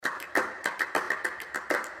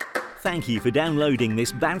Thank you for downloading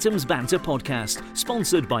this Bantam's Banter podcast,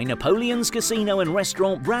 sponsored by Napoleon's Casino and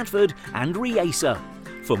Restaurant Bradford and Riesa.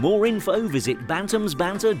 For more info, visit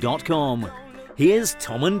bantamsbanter.com. Here's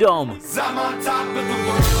Tom and Dom. I'm on top of the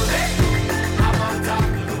world, hey. I'm on top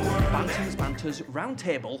of the world. Bantam's Banter's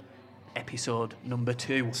Roundtable, episode number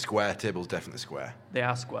 2. Square table's definitely square. They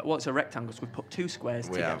are square. Well, it's a rectangle, so we've put 2 squares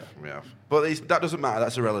together. We have. But that doesn't matter,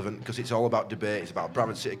 that's irrelevant, because it's all about debate, it's about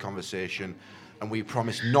Bradford City conversation, and we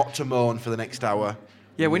promise not to moan for the next hour.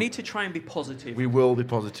 Yeah, we need to try and be positive We will be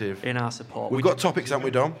positive. in our support. We've got topics, haven't we,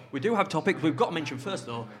 Dom? We do have topics. We've got to mention first,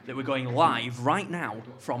 though, that we're going live right now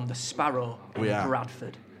from the Sparrow in We are.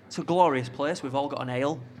 Bradford. It's a glorious place. We've all got an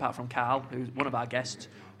ale, apart from Carl, who's one of our guests,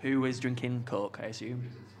 who is drinking Coke, I assume.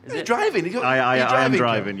 Is You're it? driving. I am Carl?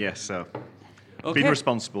 driving, yes, so Okay. being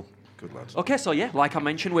responsible. Good lads. Okay, so yeah, like I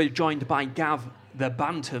mentioned, we're joined by Gav the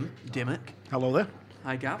Bantam Dimmock. Hello there.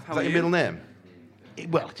 Hi, Gav. How Is are that you? your middle name?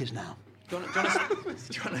 Well, it is now. Do you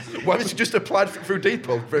wanna- Why haven't you just applied through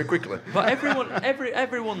Depot very quickly? But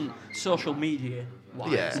everyone, social media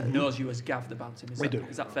wise, Yeah. knows you as Gav the Bantam. We do.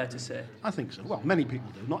 Is that fair to say? I think so. Well, many people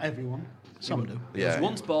do. Not everyone. Some do. He was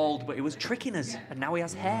once bald, but he was tricking us, and now he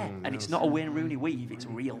has hair, and it's not a Wayne Rooney weave; it's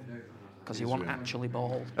real, because he wasn't actually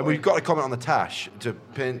bald. And we've got a comment on the tash to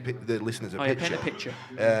paint the listeners a Oh, yeah, picture. paint a picture.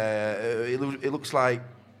 It looks like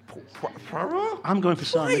Poirot? I'm going for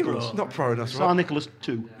Tsar Poirot. Nicholas. Not Poirot, that's Tsar right. Nicholas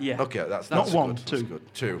 2. Yeah. Okay, that's Not good. one, That's 2.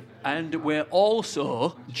 good. 2. And we're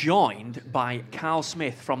also joined by Carl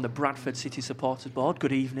Smith from the Bradford City Supporters Board.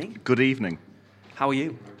 Good evening. Good evening. How are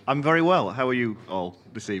you? I'm very well. How are you all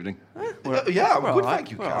this evening? Yeah, we're I'm good, all right.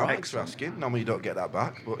 thank you, We're all Carl. right. Thanks for asking. Normally you don't get that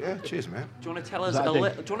back, but yeah, cheers, mate. Do you want to tell us that a ding? do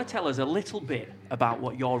you want to tell us a little bit about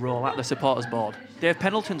what your role at the Supporters Board? Dave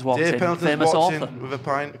Pendleton's walked Dave in, Pendleton's famous walked author. in with a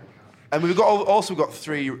pint. And we've also got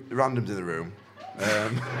 3 randoms in the room,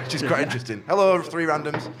 which is quite interesting. Hello, 3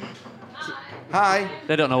 randoms. Hi.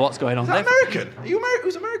 They don't know what's going on. Is that They've- American? Are you American?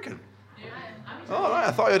 Who's American? Oh, right.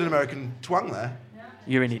 I thought you had an American twang there.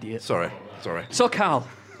 You're an idiot. Sorry. So, Carl,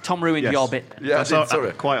 Tom ruined Yes. your bit. Yeah, I That's did,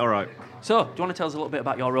 sorry. quite all right. So, do you want to tell us a little bit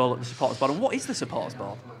about your role at the Supporters Board, and what is the Supporters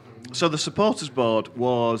Board? So the supporters board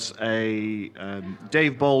was a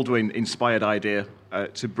Dave Baldwin-inspired idea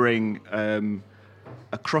to bring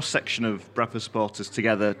a cross-section of Bradford supporters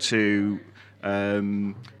together to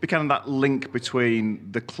be kind of that link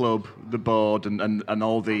between the club, the board, and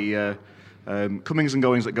all the comings and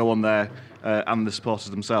goings that go on there, and the supporters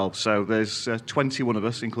themselves. So there's 21 of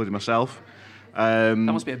us, including myself. That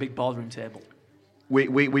must be a big boardroom table. We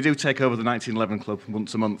do take over the 1911 Club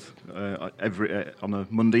once a month, on a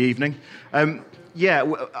Monday evening.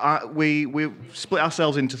 We split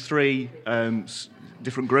ourselves into 3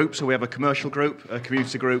 different groups. So we have a commercial group, a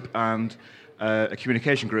community group, and a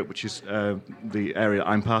communication group, which is the area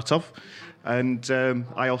I'm part of. And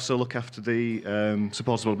I also look after the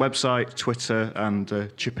Supporters Board website, Twitter, and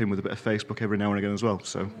chip in with a bit of Facebook every now and again as well.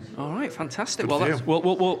 So. All right, fantastic. Good Well, for you.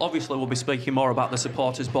 we'll obviously we'll be speaking more about the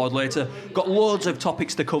Supporters Board later. Got loads of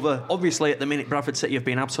topics to cover. Obviously, at the minute, Bradford City have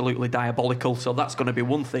been absolutely diabolical, so that's going to be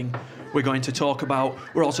one thing we're going to talk about.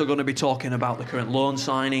 We're also going to be talking about the current loan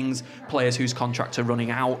signings, players whose contracts are running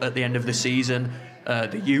out at the end of the season,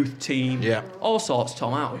 the youth team, Yeah. all sorts,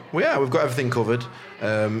 Tom, aren't we? Well, yeah, we've got everything covered,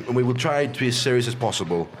 and we will try to be as serious as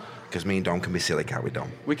possible, because me and Dom can be silly, can't we,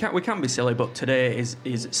 Dom? We can be silly, but today is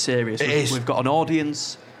serious. It is. We've got an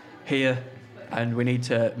audience here, and we need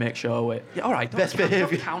to make sure we. Yeah, all right, Best don't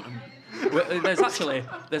behaviour. count them. There's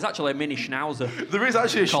actually a mini schnauzer. There is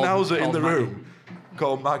actually a Called- schnauzer in called the Maggie. room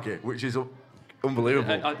called Maggie, which is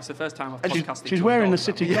unbelievable. It's the first time I've And podcasted. She's to a wearing dog the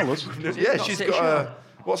city now. colours. Yeah, got she's a city got shirt.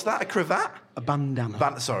 what's that, a cravat? A bandana.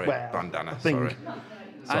 Well, Bandana, a thing. sorry.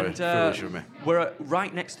 Sorry, And foolish of me. we're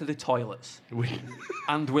right next to the toilets,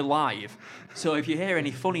 and we're live. So if you hear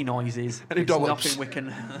any funny noises, Any it's dollops? nothing we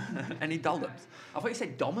can. Any dollops? I thought you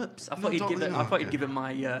said dommops. I No, thought you'd dollops, given. no, I thought you'd okay. given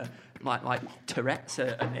my like Tourette's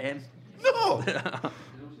a name. No!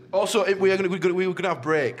 Also, we were going to have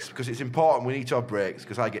breaks, because it's important. We need to have breaks,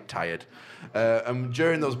 because I get tired. And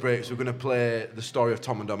during those breaks, we're going to play the story of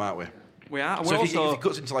Tom and Dom, aren't we? We are. So We're if also it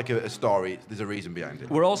cuts into like a story, there's a reason behind it.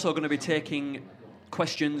 we're also going to be taking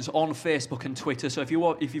questions on Facebook and Twitter. So if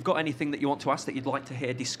you've got anything that you want to ask that you'd like to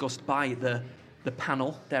hear discussed by the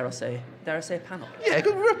panel, dare I say panel? Yeah,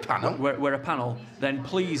 'cause we're a panel. We're a panel. Then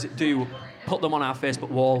please do put them on our Facebook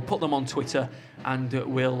wall, put them on Twitter, and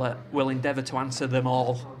we'll endeavour to answer them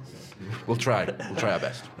all. We'll try. We'll try our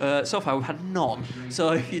best. So far we've had none.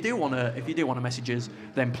 So if you do want to message us,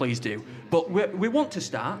 then please do. But we want to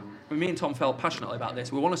start. Me and Tom felt passionately about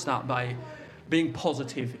this. We want to start by being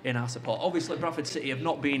positive in our support. Obviously, Bradford City have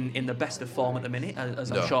not been in the best of form at the minute, as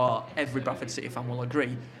I'm No. sure every Bradford City fan will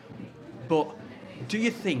agree. But do you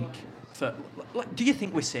think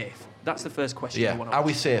we're safe? That's the first question. I Yeah. want to Are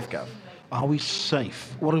we ask. safe, Gav? Are we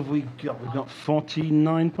safe? What have we got? We've got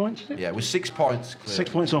 49 points. Is it? Yeah, with 6 points. Clear. 6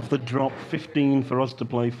 points off the drop, 15 for us to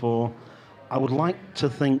play for. I would like to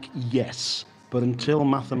think yes, but until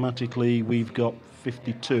mathematically we've got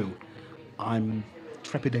 52, I'm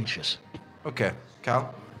trepidatious. Okay,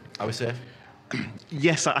 Carl, are we safe?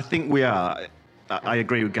 Yes, I think we are. I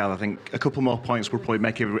agree with Gav. I think a couple more points will probably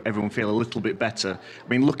make everyone feel a little bit better. I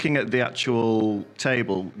mean, looking at the actual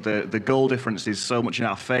table, the goal difference is so much in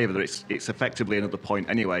our favour that it's effectively another point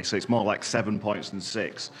anyway, so it's more like 7 points than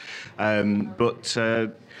 6.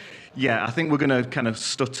 Yeah, I think we're going to kind of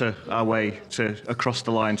stutter our way across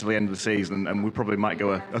the line to the end of the season, and we probably might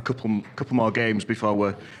go a couple more games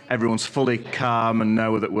before everyone's fully calm and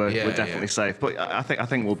know that we're definitely safe. But I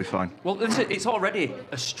think we'll be fine. Well, it's already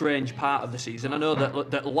a strange part of the season. I know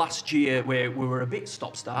that last year we were a bit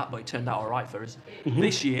stop-start, but it turned out all right for us.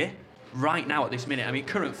 This year, right now at this minute, I mean,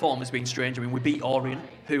 current form has been strange. I mean, we beat Orient,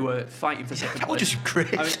 who were fighting for second place. Just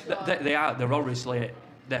great. I mean, they are. They're obviously.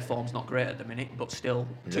 Their form's not great at the minute, but still,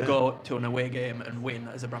 to go to an away game and win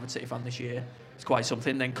as a Bradford City fan this year, it's quite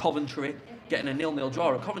something. Then Coventry, getting a 0-0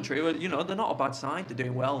 draw at Coventry, they're not a bad side, they're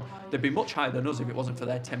doing well. They'd be much higher than us if it wasn't for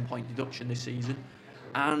their 10-point deduction this season.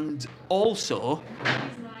 And also,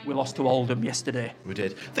 we lost to Oldham yesterday. We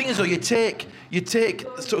did. Thing is, though, you take.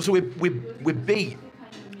 So we beat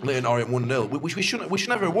Leyton Orient 1-0, which we should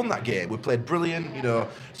never have won that game. We played brilliant,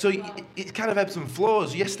 So it kind of ebbs and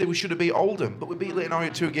flows. Yesterday we should have beat Oldham, but we beat Leyton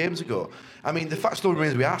Orient 2 games ago. I mean, the fact still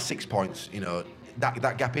remains we are 6 points.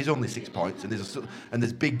 That gap is only 6 points, and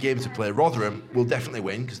there's big games to play. Rotherham will definitely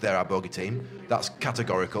win because they're our bogey team. That's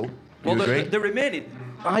categorical. Well, you agree? the remaining.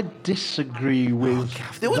 I disagree with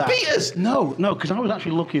They would that. beat us! No, because I was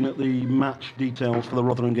actually looking at the match details for the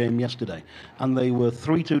Rotherham game yesterday, and they were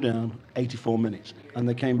 3-2 down, 84 minutes, and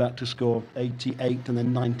they came back to score 88 and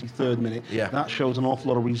then 93rd minute. Yeah. That shows an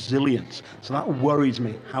awful lot of resilience, so that worries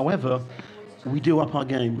me. However, we do up our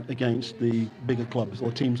game against the bigger clubs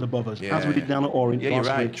or teams above us, as we did down at Orient Yeah, you're last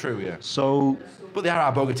right, week. true, yeah. So But they are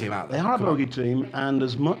our bogey team, aren't they? they are a Come on. bogey team, and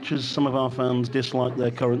as much as some of our fans dislike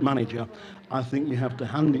their current manager, I think you have to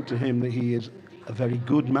hand it to him that he is a very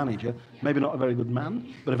good manager, maybe not a very good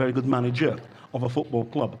man, but a very good manager of a football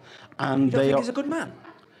club. And You don't they think are, he's a good man?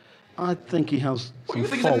 I think he has What, some you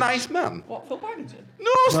think he's a faults. nice man? What, Phil Paddington?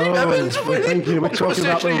 No, Steve No, Evans! thank you. We're What talking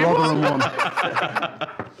about the conversation you Rotherham want?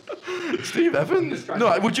 one. Steve Evans?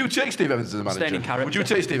 No, would you take Steve Evans as a manager? Staying in character. Would you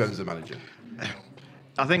take Steve Evans as a manager?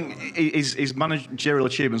 I think his managerial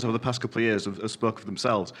achievements over the past couple of years have spoken for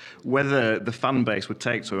themselves. Whether the fan base would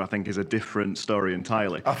take to him, I think, is a different story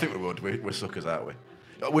entirely. I think we would. We're suckers, aren't we?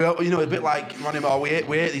 We're a bit like Ronnie Moore. We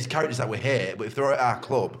hate these characters that we hate, but if they're at our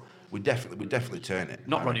club, we'd definitely turn it.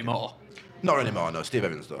 Not Ronnie Moore. Not Ronnie Moore, no. Steve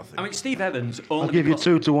Evans, though, I think. I mean, Steve Evans only. I'll give you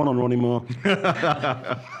because- 2-1 on Ronnie Moore.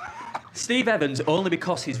 Steve Evans only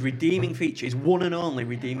because his redeeming feature, his one and only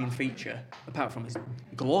redeeming feature, apart from his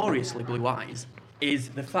gloriously blue eyes, is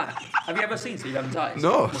the fact. Have you ever seen Steve Evans' eyes?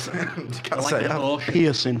 No, They're can't like say an that. ocean.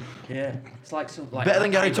 Piercing. Yeah, it's like some like Better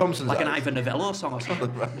than Gary Thompson's like an eyes. Ivan Novello song or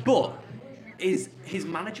something. But his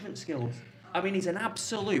management skills. I mean, he's an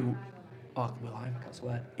absolute. Oh, well, I can't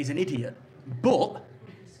swear. He's an idiot, but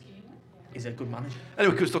he's a good manager.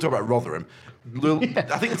 Anyway, we still talk about Rotherham.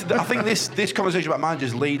 I think this conversation about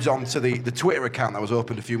managers leads on to the Twitter account that was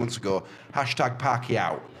opened a few months ago. #Parky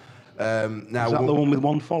out. Now Is that the one with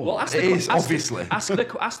one follower? Well, ask It the, is, ask obviously.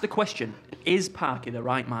 ask the question: is Parky the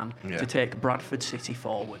right man Yeah. to take Bradford City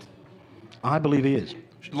forward? I believe he is.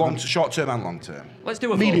 short term and long term. Let's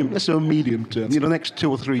do a Medium, vote. let's do a medium term, the next 2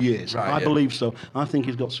 or 3 years. Right, I yeah. believe so. I think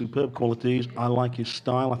he's got superb qualities. I like his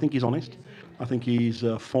style. I think he's honest. I think he's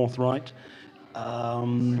forthright.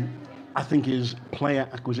 I think his player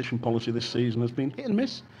acquisition policy this season has been hit and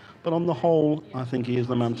miss. But on the whole, I think he is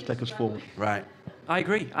the man to take us forward. Right. I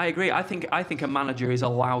agree. I think a manager is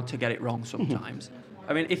allowed to get it wrong sometimes.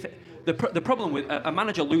 I mean, if the problem with a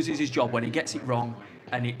manager loses his job when he gets it wrong,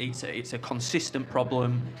 and it's a consistent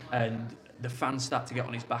problem, and the fans start to get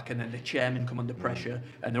on his back, and then the chairman come under pressure,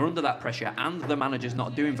 and they're under that pressure, and the manager's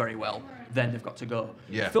not doing very well, then they've got to go.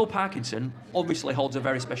 Yeah. Phil Parkinson obviously holds a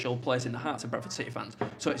very special place in the hearts of Bradford City fans,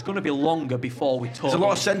 so it's going to be longer before we There's a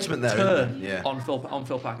lot of sentiment there, turn isn't there? Yeah. on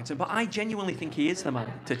Phil Parkinson. But I genuinely think he is the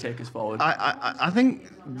man to take us forward. I think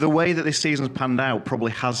the way that this season's panned out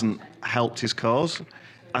probably hasn't helped his cause.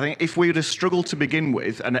 I think if we would have struggled to begin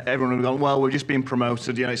with, and everyone would have gone, well, we're just being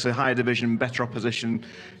promoted, it's a higher division, better opposition,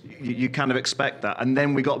 you kind of expect that. And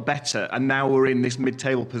then we got better, and now we're in this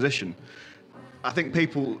mid-table position. I think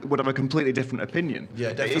people would have a completely different opinion.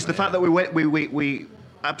 Yeah, definitely, It's the fact that we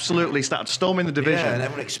absolutely started storming the division. Yeah, and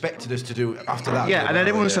everyone expected us to do after that. Yeah, and then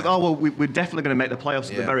everyone said, oh, well, we're definitely going to make the playoffs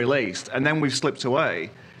at the very least. And then we've slipped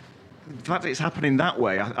away. The fact that it's happening that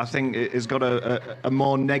way, I think it has got a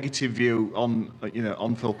more negative view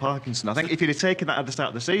on Phil Parkinson. I think if you'd have taken that at the start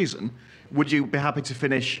of the season, would you be happy to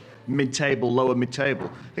finish mid-table, lower mid-table?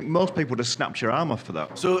 I think most people would have snapped your arm off for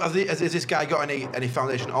that. So has this guy got any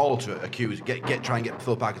foundation at all to accuse, try and get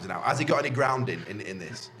Phil Parkinson out? Has he got any grounding in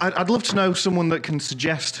this? I'd love to know someone that can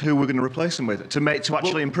suggest who we're going to replace him with to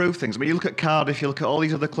actually improve things. I mean, you look at Cardiff, you look at all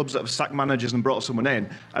these other clubs that have sacked managers and brought someone in,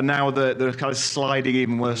 and now they're kind of sliding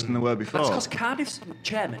even worse than they were before. That's because Cardiff's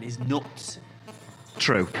chairman is nuts.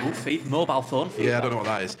 True. Mobile phone feed. Yeah, I don't know what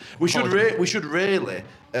that is. We should really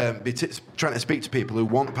be trying to speak to people who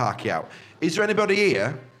want Parky out. Is there anybody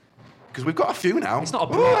here? Because we've got a few now. It's not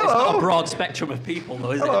a broad spectrum of people,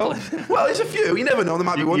 though, is it? Well, there's a few. You never know. There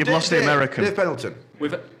might be one. You've lost the American. Dave Pendleton.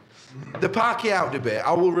 The Parky out debate.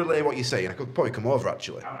 I will relay what you're saying. I could probably come over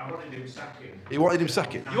actually. I wanted him sacking. You wanted him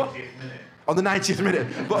sacking? On the 90th minute. On the 90th minute.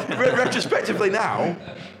 But retrospectively now,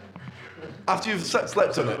 after you've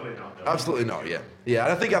slept on it. Absolutely not, yeah. Yeah,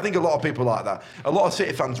 and I think a lot of people like that. A lot of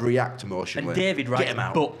City fans react emotionally. And David writes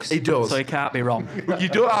books. He does. So he can't be wrong. You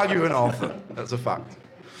don't argue an author. That's a fact.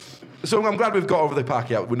 So I'm glad we've got over the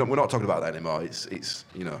Parky out. We're not talking about that anymore. It's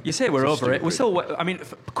you know. You say we're it's over it. stupid. We're still. I mean,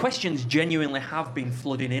 questions genuinely have been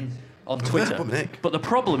flooding in on Twitter. But the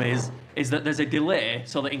problem is that there's a delay,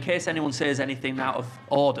 so that in case anyone says anything out of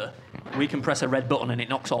order, we can press a red button and it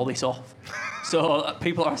knocks all this off. So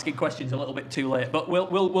people are asking questions a little bit too late. But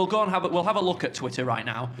we'll go and have a look at Twitter right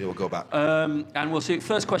now. Yeah, we'll go back. And we'll see.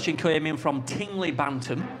 First question came in from Tingley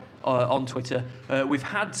Bantam on Twitter. We've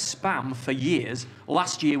had spam for years.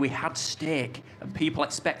 Last year we had steak, and people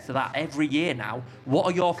expect that every year now. What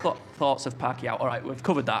are your thoughts of Parky out? All right, we've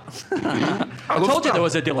covered that. I told you there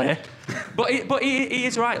was a delay. But he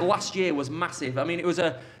is right. Last year was massive. I mean, it was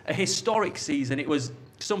a historic season. It was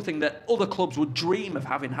something that other clubs would dream of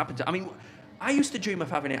having happen to. I mean, I used to dream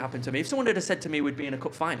of having it happen to me. If someone had said to me we'd be in a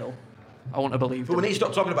cup final, I wouldn't have believed But we need to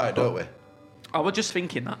stop talking about it, don't we? I was just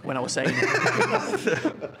thinking that when I was saying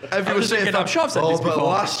it. Everyone's saying that. I'm sure I've said this but before.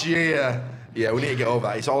 last year, yeah, we need to get over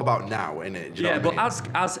that. It's all about now, isn't it? Do you know what I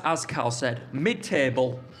mean? as Carl said,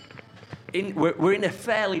 mid-table, we're in a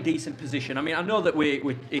fairly decent position. I mean, I know that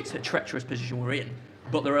it's a treacherous position we're in,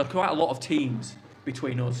 but there are quite a lot of teams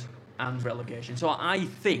between us and relegation. So I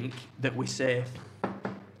think that we're safe.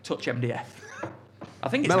 Touch MDF. I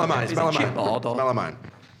think it's chipboard or Melamine.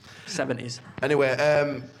 70s. Anyway,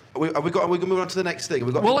 are we going to move on to the next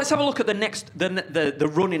thing? Well, let's have a look at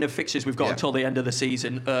the running of fixtures we've got until the end of the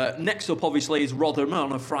season. Next up, obviously, is Rotherham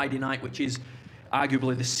on a Friday night, which is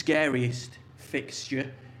arguably the scariest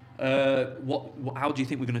fixture. How do you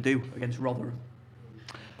think we're going to do against Rotherham?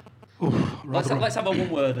 Let's have a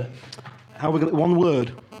one-worder. How are we going to... One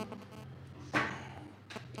word.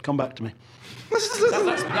 Come back to me.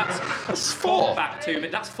 That's four. Back to me.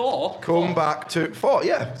 That's four. Come back to... Four,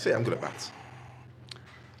 yeah. See, I'm good at maths.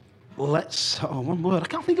 One word. I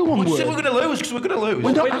can't think of one word. We're going to lose, because we're going to lose.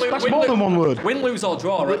 Well, that's more than one word. Win, lose or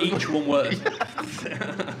draw are each one word.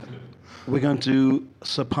 We're going to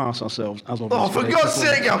surpass ourselves as of Oh, for God's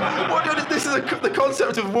sake, this is the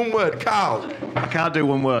concept of one word. Carl. I can't do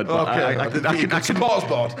one word. But Okay. I can Supporters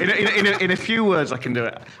board. in a few words, I can do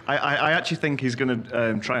it. I actually think he's going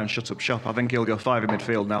to try and shut up shop. I think he'll go 5 in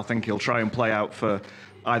midfield, and I think he'll try and play out for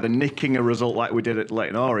either nicking a result like we did at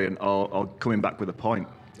Leyton Orient or coming back with a point.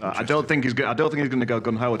 I don't think he's going to go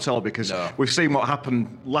gun ho at all, because we've seen what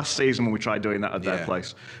happened last season when we tried doing that at their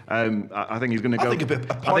place. I think he's going to go. I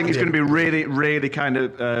think he's going to be really, really kind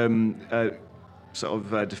of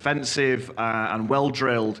defensive and well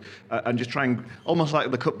drilled, and just try and, almost like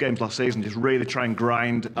the cup games last season, just really try and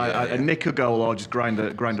grind a nick a goal or just grind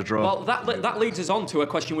a draw. Well, that leads us on to a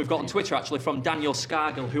question we've got on Twitter, actually, from Daniel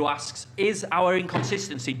Scargill, who asks, is our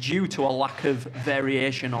inconsistency due to a lack of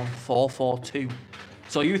variation on 4-4-2?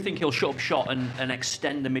 So you think he'll shut up shot and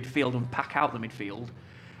extend the midfield and pack out the midfield.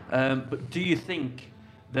 But do you think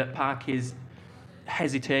that Parky's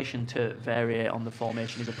hesitation to vary on the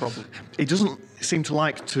formation is a problem? He doesn't seem to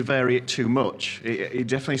like to vary it too much. He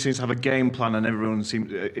definitely seems to have a game plan, and everyone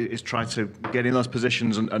is trying to get in those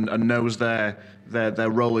positions and knows their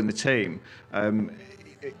role in the team.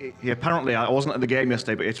 He apparently, I wasn't at the game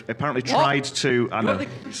yesterday, but he apparently tried to...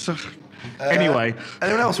 Anyway.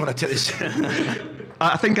 Anyone else want to tell this?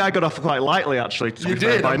 I think I got off quite lightly, actually,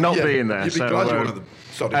 by not being there. You'd be glad you wanted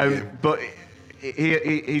the but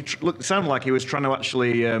he sounded like he was trying to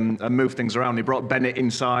actually move things around. He brought Bennett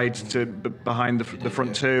inside to behind the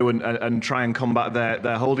front two and try and combat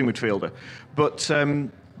their holding midfielder. But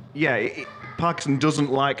Parkinson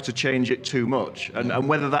doesn't like to change it too much, and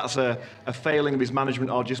whether that's a failing of his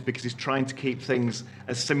management or just because he's trying to keep things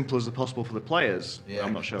as simple as possible for the players,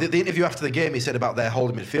 I'm not sure. The interview after the game, he said about their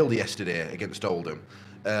holding midfielder yesterday against Oldham.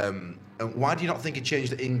 And why do you not think he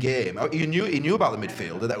changed it in game? He knew about the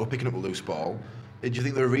midfielder that were picking up a loose ball. Do you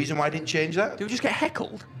think there was a reason why he didn't change that? Do we just get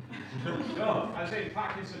heckled? No, I say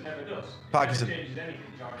Parkinson never does. Parkinson Never changes anything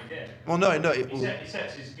during a game. Well, no. He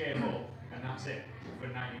sets his game up, and that's it for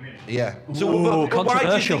 90 minutes. Yeah. So Ooh, but why do you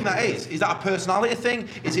controversial. think that is? Is that a personality thing?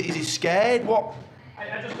 Is he scared? What?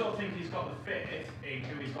 I just don't think he's got the faith in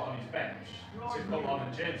who he's got on his bench to come on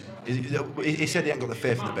and change something. He said he hasn't got the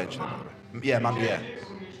faith in the bench. Yeah, man. Yeah.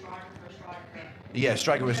 Yeah,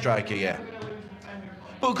 striker with striker. Yeah.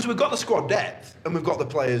 But because we've got the squad depth and we've got the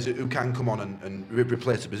players who can come on and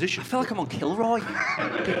replace the position. I feel like I'm on Kilroy.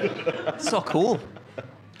 So cool.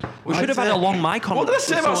 We should have had a long mic on. What did I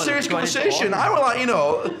say with about someone serious going into conversation? one. I was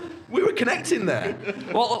like, we were connecting there.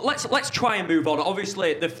 Well, let's try and move on.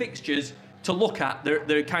 Obviously, the fixtures to look at,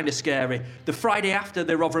 they're kind of scary. The Friday after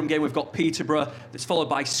the Rotherham game, we've got Peterborough. That's followed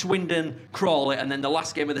by Swindon, Crawley, and then the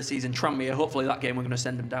last game of the season, Tranmere. Hopefully, that game we're going to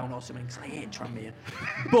send them down or something, because I hate Tranmere.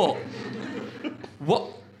 But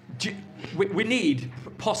we need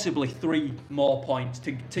possibly 3 more points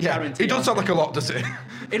to guarantee. It doesn't sound like a lot, does it?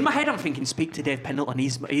 In my head, I'm thinking, speak to Dave Pendleton.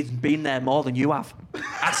 He's been there more than you have.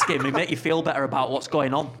 Ask him. He'll make you feel better about what's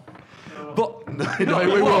going on. But we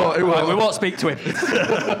won't. We won't speak to him.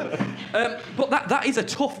 But that is a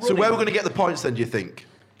tough run. So where are we going to get the points then, do you think?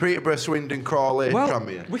 Peterborough, Swindon, Crawley, well,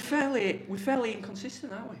 Tranmere? we're fairly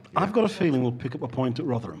inconsistent, aren't we? I've got a feeling we'll pick up a point at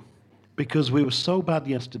Rotherham because we were so bad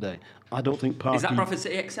yesterday. I don't think Parky... Is that Bradford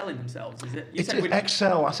City excelling themselves? Is it? You It's said we'd-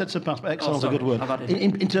 excel. I said surpass, but excel is a sorry. good word. I've had it.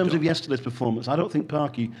 In terms of yesterday's performance, I don't think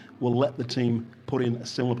Parky will let the team put in a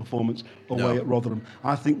similar performance away at Rotherham.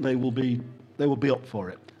 I think they will be up for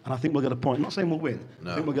it. And I think we'll get a point. I'm not saying we'll win.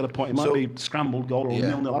 No. I think we'll get a point. It might So- be scrambled goal or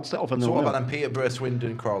 0-0. I'd set off a 0-0. So what about then Peterborough,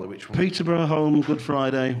 Swindon, Crawley? Which one? Peterborough home, Good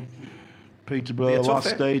Friday. Peterborough, Be a tough last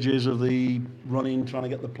hit. stages of the running, trying to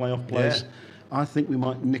get the playoff place. Yeah. I think we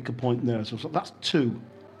might nick a point there. So that's 2.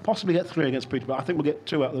 Possibly get 3 against Peterborough. I think we'll get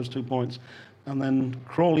 2 out of those 2 points. And then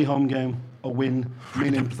Crawley home game, a win,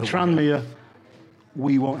 meaning Tranmere,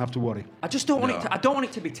 we won't have to worry. I just don't want it. I don't want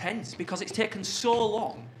it to be tense because it's taken so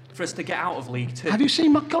long for us to get out of League Two. Have you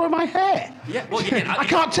seen my colour of my hair? Yeah, well, you didn't. I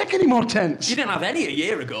can't take any more tense. You didn't have any a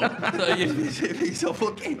year ago, so you're so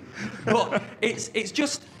lucky. But it's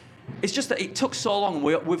just that it took so long.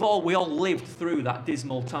 We all lived through that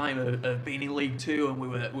dismal time of being in League Two, and we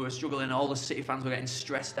were struggling. All the City fans were getting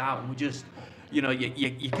stressed out, and we just,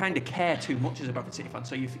 you kind of care too much as a Bradford City fan,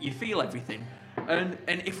 so you feel everything. And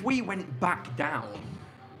if we went back down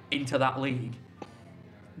into that league,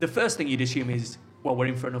 the first thing you'd assume is, well, we're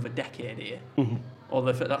in for another decade here. Mm-hmm. Or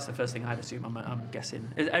that's the first thing I'd assume. I'm guessing.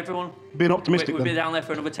 Is everyone being optimistic? We'll be down there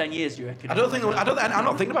for another 10 years. Do you reckon? I'm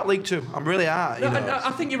not thinking about League Two. I'm really are.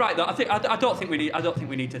 I think you're right though. I don't think we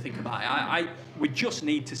need to think about it. We just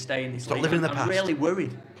need to stay in this Stop league. living in the I'm past. really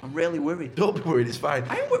worried. Don't be worried. It's fine.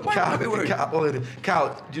 Why am I worried?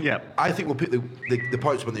 Carl, I think we'll pick the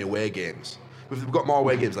points from the away games. We've got more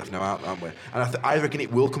away games left now, aren't we? And I reckon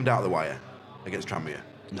it will come down to the wire against Tranmere.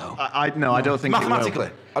 No, I don't think mathematically.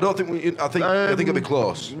 It I don't think. I think it'll be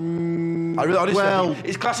close. I really honestly. well-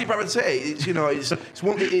 It's classic Bradford City. It's It's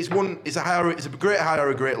a great high or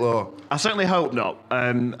a great low. will. I certainly hope not.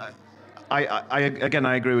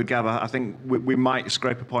 I agree with Gav. I think we might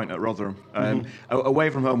scrape a point at Rotherham. Away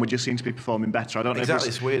from home, we just seem to be performing better. I don't know Exactly,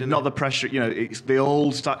 if it's weird, isn't not it? the pressure. It's the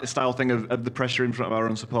old style thing of the pressure in front of our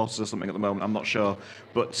own supporters or something at the moment. I'm not sure,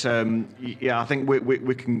 but I think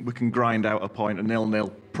we can grind out a point, a 0-0,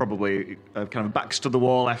 probably kind of backs to the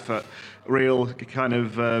wall effort, real kind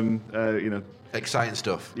of Exciting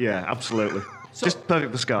stuff. Yeah, absolutely. Just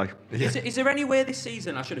perfect for Sky. Is there any way this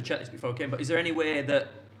season? I should have checked this before I came. But is there any way that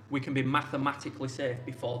we can be mathematically safe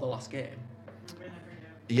before the last game?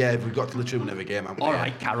 Yeah, we've got to literally win every game. Haven't we? All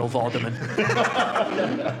right, Carol Vorderman.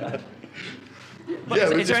 But Yeah,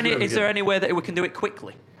 is there any way that we can do it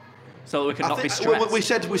quickly, so that we can not be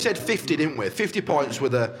stressed? We said 50, didn't we? 50 points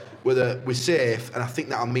with we're safe, and I think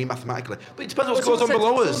that'll mean mathematically. But it depends what goes on below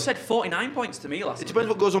Someone us. said 49 points to me last It depends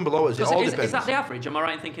what goes on below us. It all depends. Is that the average? Am I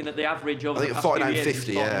right in thinking that the average over I the think past few 49, years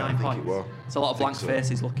 50, is yeah, 49 I think it points? was. It's a lot of I blank think so.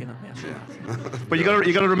 faces looking at me. Actually. But you got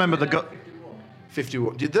to remember the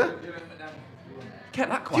 51. Did they? Kept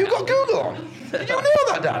that quiet. You got Google on? Did you know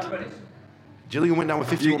that, Dad? Gillingham went down with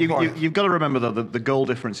 51 points. You've got to remember, though, that the goal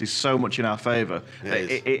difference is so much in our favour. Yeah,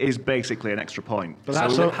 It is basically an extra point. But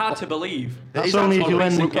It's that's hard to believe. That's only if you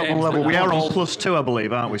end up on games level. with We are on Goal- +2, I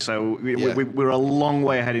believe, aren't we? So Yeah. we're a long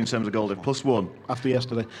way ahead in terms of goal difference. +1. After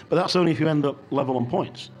yesterday. But that's only if you end up level on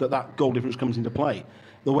points, that goal difference comes into play.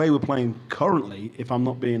 The way we're playing currently, if I'm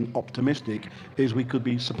not being optimistic, is we could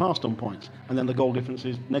be surpassed on points, and then the goal difference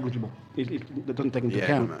is negligible. It doesn't take into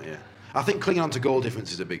account. Yeah. I think clinging on to goal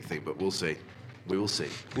difference is a big thing, but we'll see. We will see.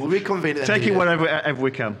 We'll reconvene at the Take end it of the year. wherever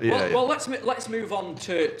we can. Well, let's move on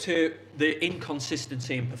to the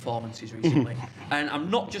inconsistency in performances recently, and I'm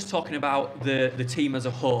not just talking about the team as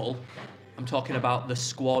a whole. I'm talking about the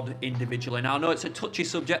squad individually. Now I know it's a touchy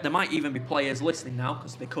subject. There might even be players listening now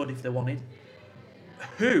because they could if they wanted.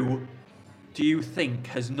 Who do you think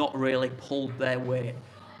has not really pulled their weight?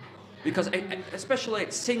 Because especially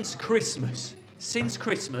since Christmas.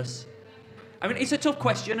 I mean, it's a tough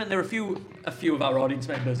question, and there are a few of our audience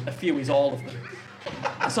members. A few is all of them.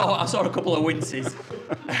 I saw a couple of winces,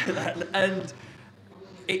 and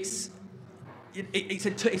it's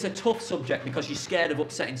a tough subject because you're scared of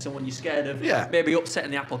upsetting someone. You're scared of maybe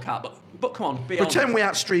upsetting the apple cart. But come on, be Pretend honest. we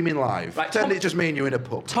aren't streaming live. Right, Pretend Tom- it's just me and you in a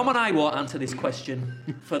pub. Tom and I won't answer this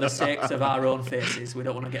question for the sakes of our own faces. We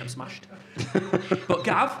don't want to get them smashed. But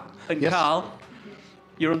Gav and Yes. Carl,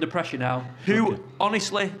 you're under pressure now. Who,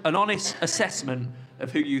 honestly, an honest assessment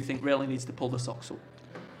of who you think really needs to pull the socks up?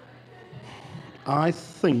 I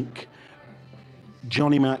think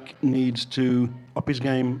Johnny Mack needs to up his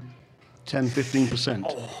game 10-15%.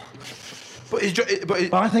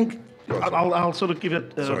 But I think I'll sort of give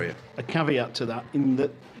it a caveat to that in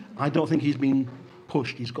that I don't think he's been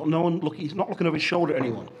pushed. He's got no one look. He's not looking over his shoulder at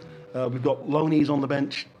anyone. We've got Loney's on the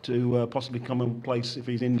bench to possibly come and place if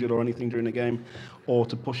he's injured or anything during the game, or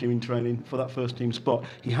to push him in training for that first team spot.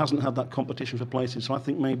 He hasn't had that competition for places, so I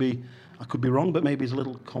think maybe, I could be wrong, but maybe he's a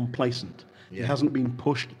little complacent. He hasn't been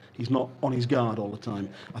pushed. He's not on his guard all the time.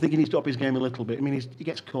 I think he needs to up his game a little bit. I mean, he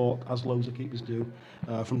gets caught, as loads of keepers do,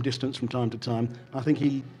 from distance from time to time. I think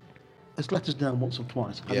he has let us down once or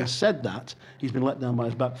twice. Having said that, he's been let down by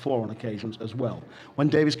his back four on occasions as well. When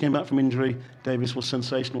Davies came back from injury, Davies was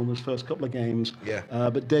sensational in those first couple of games.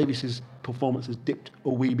 But Davies's performance has dipped a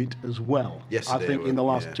wee bit as well. I think in the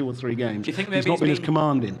last 2 or 3 games. Do you think maybe he's not been as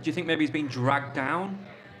commanding. Do you think maybe he's been dragged down?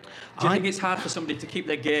 Do you think it's hard for somebody to keep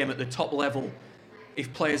their game at the top level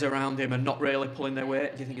if players around him are not really pulling their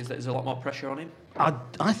weight? Do you think there's a lot more pressure on him?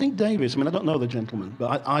 I think Davies, I mean, I don't know the gentleman,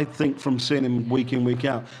 but I think from seeing him week in, week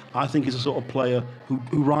out, I think he's a sort of player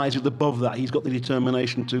who rises above that. He's got the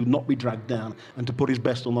determination to not be dragged down and to put his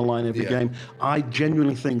best on the line every game. I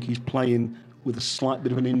genuinely think he's playing with a slight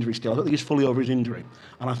bit of an injury still. I don't think he's fully over his injury,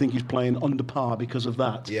 and I think he's playing under par because of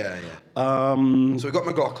that. So we've got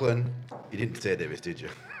McLaughlin. You didn't say Davies, did you?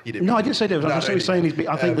 No, I didn't say Davies. I was just saying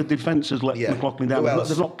I think the defence has let yeah. McLaughlin down. Who else?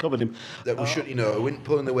 They've not covered him. That we should, who wouldn't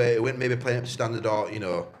pulling the weight, who wouldn't maybe playing up to standard or,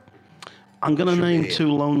 I'm going to should name be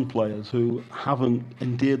 2 lone players who haven't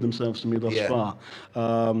endeared themselves to me thus far.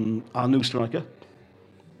 Our new striker,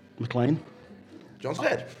 McLean. John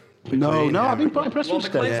Stead. No, I've been quite impressed with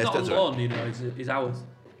Stead. McLean's not on loan, he's ours.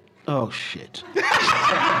 Oh, shit. Put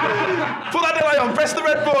that delay on, press the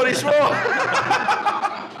red board, it's wrong.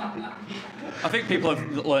 I think people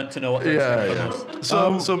have learnt to know what to expect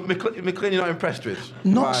from us. So McLean you're not impressed with?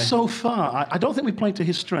 Not Why? so far. I don't think we played to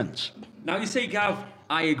his strengths. Now, you see, Gav,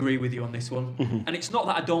 I agree with you on this one. And it's not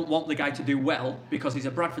that I don't want the guy to do well, because he's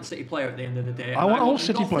a Bradford City player at the end of the day. I want all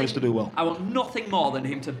City players to do well. I want nothing more than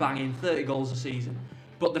him to bang in 30 goals a season.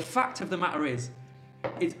 But the fact of the matter is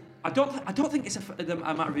I don't think it's a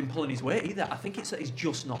matter of him pulling his weight either. I think it's that he's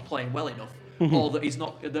just not playing well enough, or that he's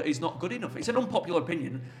not good enough. It's an unpopular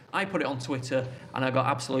opinion. I put it on Twitter, and I got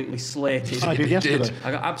absolutely slated. I did yesterday.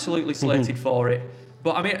 I got absolutely slated for it.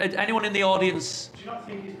 But I mean, anyone in the audience? Do you not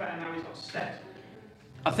think he's better now he's got Stead?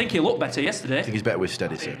 I think he looked better yesterday. I think he's better with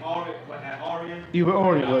Steady, I think sir. Orient. You were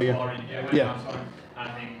Orient, were you? Yeah. And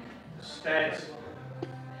I think Stead.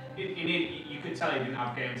 You could tell he didn't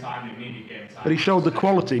have game time. He needed game time. But he showed the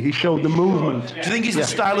quality. He showed the movement. Do you think he's the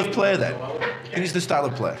style of play then? Do you think he's the style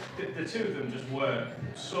of play? The two of them just work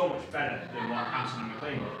so much better than what Hanson and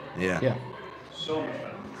McLean did. Yeah. So much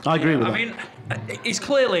better. I agree with that. I mean, he's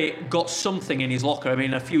clearly got something in his locker. I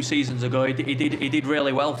mean, a few seasons ago, he did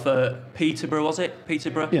really well for Peterborough, was it?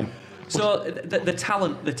 Peterborough. Yeah. So the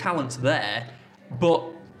talent's there, but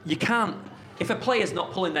you can't. If a player's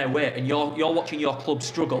not pulling their weight and you're watching your club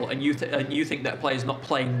struggle and you think that a player's not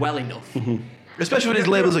playing well enough, Especially when his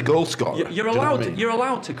label's a goal scorer. you're Do you know allowed what I mean? you're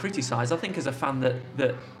allowed to criticise. I think as a fan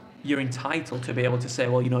that you're entitled to be able to say,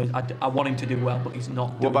 well, I want him to do well, but he's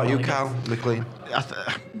not. What about you, well Carl enough. McLean?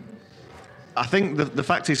 I think the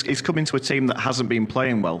fact is he's come into a team that hasn't been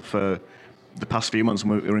playing well for the past few months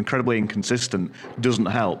and we're incredibly inconsistent doesn't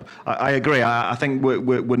help. I agree. I think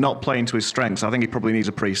we're not playing to his strengths. I think he probably needs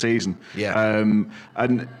a pre-season. Yeah.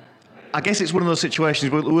 And I guess it's one of those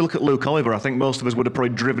situations. We look at Luke Oliver. I think most of us would have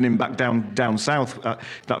probably driven him back down south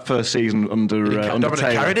that first season under Dominic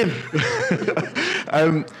Taylor. carried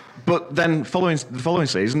him. But then the following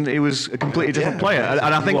season, he was a completely different player. And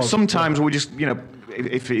I think sometimes we just,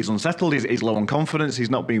 if he's unsettled, he's low on confidence, he's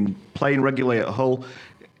not been playing regularly at Hull.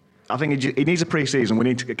 I think he needs a pre-season. We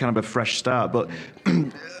need to get kind of a fresh start. But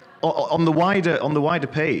on the wider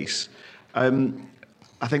piece,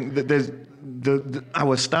 I think that there's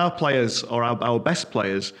our star players or our best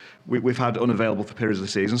players we've had unavailable for periods of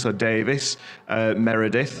the season. So Davis,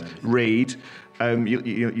 Meredith, Reid.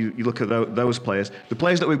 You look at those players. The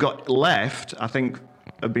players that we've got left, I think,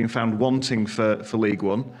 have been found wanting for League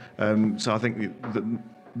One. So I think that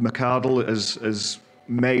McArdle has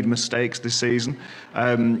made mistakes this season.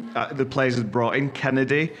 The players have brought in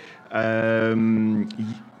Kennedy.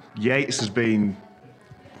 Yates has been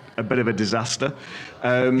a bit of a disaster. He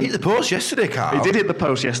hit the post yesterday, Carl. He did hit the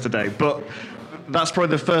post yesterday, but that's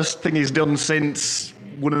probably the first thing he's done since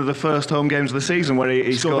one of the first home games of the season where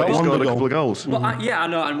he scored a couple of goals. Well, I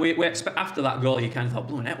know, and we expect after that goal, you kind of thought,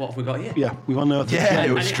 blooming heck, what have we got here? Yeah, we've unearthed Yeah,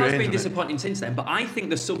 it. it was And strange. it has been disappointing since then, but I think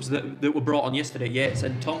the subs that were brought on yesterday, Yates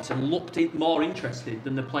and Thompson, looked more interested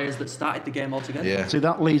than the players that started the game altogether. Yeah. See,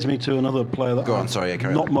 that leads me to another player that Go on, I've sorry,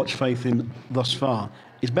 carry not on. much faith in thus far,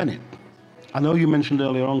 is Bennett. I know you mentioned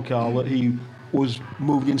earlier on, Carl, that he was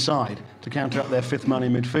moved inside to counteract their fifth man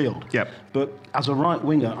in midfield. Yep. But as a right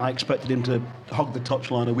winger, I expected him to hog the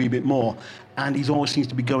touchline a wee bit more, and he always seems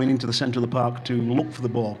to be going into the centre of the park to look for the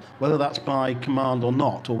ball, whether that's by command or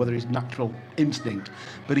not, or whether it's natural instinct.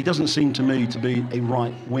 But he doesn't seem to me to be a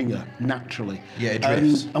right winger naturally. Yeah, he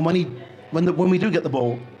drifts. And when we do get the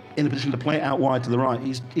ball in a position to play it out wide to the right,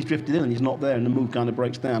 he's drifted in and he's not there, and the move kind of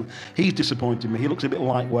breaks down. He's disappointed me. He looks a bit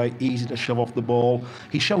lightweight, easy to shove off the ball.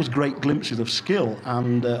 He shows great glimpses of skill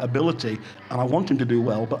and ability, and I want him to do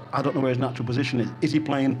well, but I don't know where his natural position is. Is he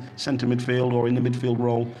playing centre midfield or in the midfield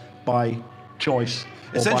role by choice?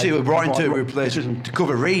 Essentially, we brought him to replace decision? to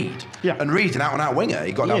cover Reid. Yeah. And Reid's an out-and-out winger.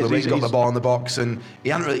 He got He down is, the wing, got he's- the ball in the box, and he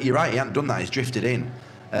hadn't really. You're right, he hadn't done that. He's drifted in.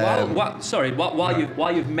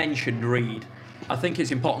 While you've mentioned Reid, I think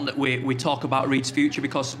it's important that we talk about Reid's future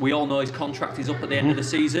because we all know his contract is up at the end of the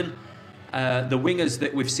season. The wingers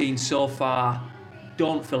that we've seen so far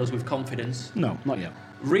don't fill us with confidence. No, not yet.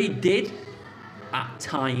 Reid did at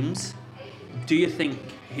times. Do you think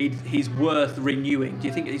he's worth renewing? Do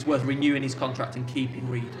you think it's worth renewing his contract and keeping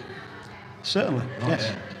Reid? Certainly,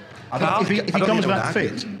 yes. Carl, If he I don't comes think back that-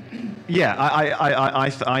 fit, Yeah,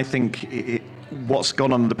 I think what's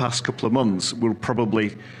gone on in the past couple of months will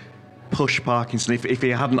probably push Parkinson, if he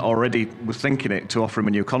hadn't already was thinking it, to offer him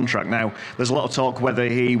a new contract. Now, there's a lot of talk whether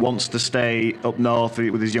he wants to stay up north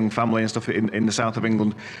with his young family and stuff in the south of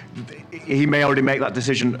England. He may already make that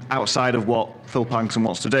decision outside of what Phil Parkinson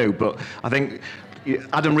wants to do, but I think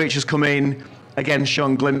Adam Reach has come in, again,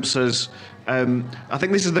 shown glimpses. I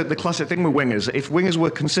think this is the classic thing with wingers. If wingers were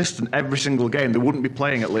consistent every single game, they wouldn't be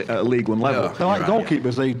playing at a League One level. No. they're like You're right,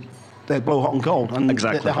 goalkeepers. They blow hot and cold, and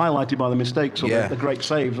Exactly. they're highlighted by the mistakes or Yeah. the great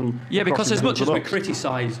saves. And Yeah, because crossing as much the as we box.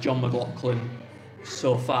 criticise John McLaughlin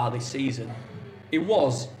so far this season, it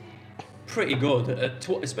was pretty good,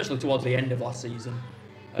 especially towards the end of last season.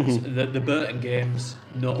 The Burton games,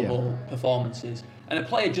 notable performances. And a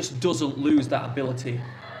player just doesn't lose that ability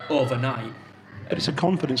overnight. But it's a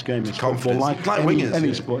confidence game. It's Confidence. football, like Like any, wingers.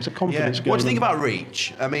 any sport. It's a confidence game. What do you think about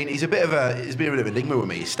Reach? I mean, he's been a bit of an enigma with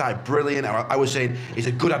me. He started brilliant. I was saying he's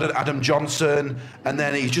a good Adam Johnson, and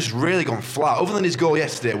then he's just really gone flat. Other than his goal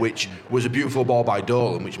yesterday, which was a beautiful ball by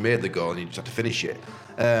Dolan, which made the goal, and he just had to finish it.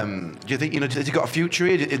 Do you think, has he got a future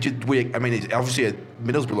here? Obviously,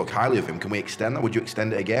 Middlesbrough look highly of him. Can we extend that? Would you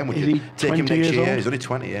extend it again? Would Is you he take him 20 next years year? old? He's only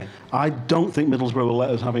 20, yeah. I don't think Middlesbrough will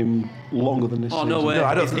let us have him longer than this Oh, season. no way. No,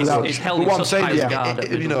 I don't think so. It's held But in what I'm such saying high is, regard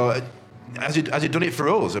at has he done it for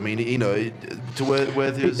us? I mean, to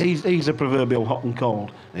where there's... He's a proverbial hot and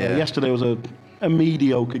cold. Yeah. Yesterday was a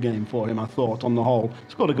mediocre game for him, I thought, on the whole.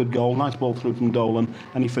 He scored a good goal, nice ball through from Dolan,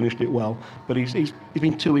 and he finished it well. But he's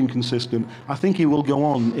been too inconsistent. I think he will go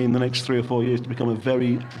on in the next 3 or 4 years to become a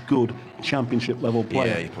very good championship-level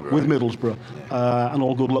player you're probably with right. Middlesbrough. And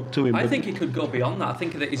all good luck to him. I But think he could go beyond that. I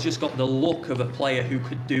think that he's just got the look of a player who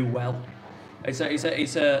could do well. It's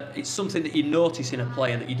something that you notice in a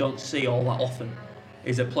player that you don't see all that often.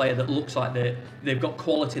 Is a player that looks like they've got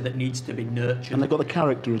quality that needs to be nurtured. And they've got the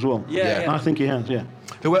character as well. Yeah, yeah. I think he has, yeah.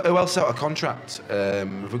 Who else out of contract?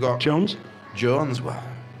 Have we got Jones? Jones. Well,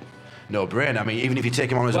 no brainer. I mean, even if you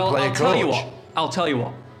take him on as Well, a player coach. I'll tell you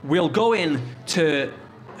what. We'll go in to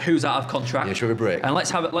who's out of contract. Yeah, shall we break? And let's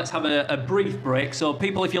have a brief break. So,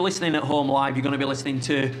 people, if you're listening at home live, you're going to be listening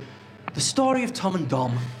to the story of Tom and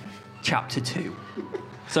Dom, Chapter 2.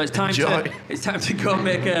 So it's time to go and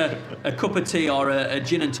make a cup of tea or a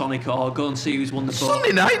gin and tonic, or go and see who's won the boat.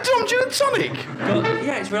 Sunday night, Tom, gin and tonic.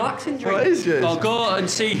 Yeah, it's relaxing drink. What is it? Or go and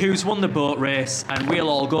see who's won the boat race, and we'll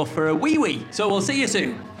all go for a wee-wee. So we'll see you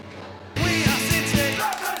soon.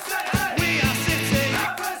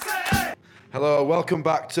 Hello, welcome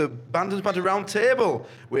back to Bantam's Banter Round Table.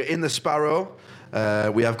 We're in the Sparrow.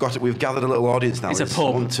 We've gathered a little audience now. It's a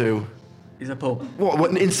pub. 1, 2. It's a pub.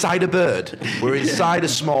 What? Inside a bird? We're inside a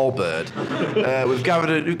small bird. We've gathered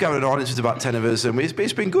an audience with about 10 of us, and it's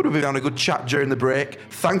been good. We've been having a good chat during the break.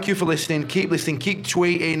 Thank you for listening. Keep listening. Keep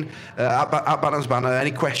tweeting at Bantam's Banter. Any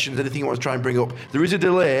questions? Anything you want to try and bring up? There is a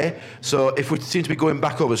delay, so if we seem to be going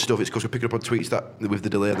back over stuff, it's because we're picking up on tweets that with the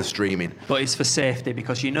delay of the streaming. But it's for safety,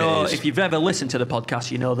 because if you've ever listened to the podcast,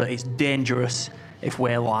 you know that it's dangerous if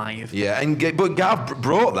we're live. Yeah, but Gav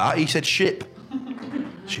brought that. He said ship.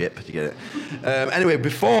 Chip, you get it? Anyway,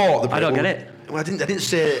 before the break... I don't get it. Well, I didn't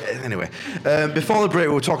say... Anyway, before the break,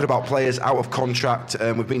 we were talking about players out of contract.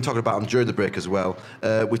 We've been talking about them during the break as well.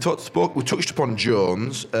 We touched upon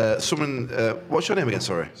Jones. What's your name again,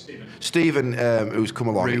 sorry? Stephen, who's come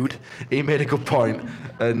along. Rude. He made a good point,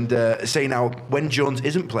 and saying now, when Jones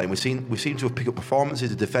isn't playing, we seem to have picked up performances.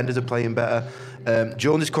 The defenders are playing better.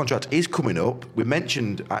 Jones' contract is coming up. I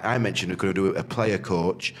mentioned we're going to do a player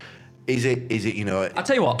coach. Is it? I'll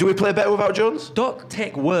tell you what. Do we play better without Jones? Don't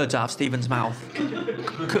take words out of Stephen's mouth. Come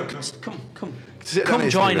Here,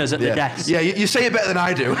 join Stephen. us at the desk. Yeah, you say it better than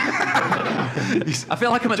I do. I feel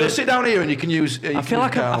like I'm at Just sit down here and you can use. I feel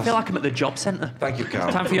like I'm at the job centre. Thank you,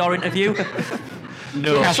 Carl. Time for your interview.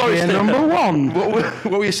 No. Sorry, Castrian Stephen. number one.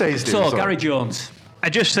 What were you saying, Stephen? So, Sorry. Gary Jones. I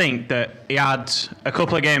just think that he had a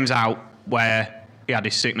couple of games out where he had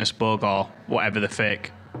his sickness bug or whatever the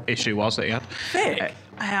fake issue was that he had. Fake?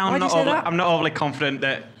 I'm Why'd you say that? not overly confident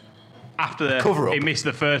that after Cover-up. he missed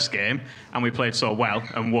the first game and we played so well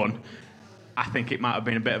and won, I think it might have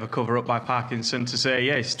been a bit of a cover-up by Parkinson to say,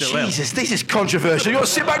 yeah, he's still ill. Jesus, this is controversial. You want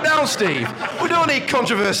to sit back down, Steve? We don't need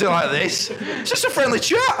controversy like this. It's just a friendly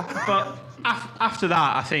chat. But after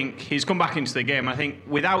that, I think he's come back into the game. I think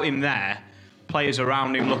without him there, players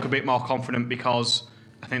around him look a bit more confident because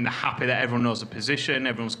I think they're happy that everyone knows the position,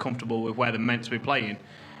 everyone's comfortable with where they're meant to be playing.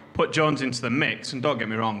 Put Jones into the mix, and don't get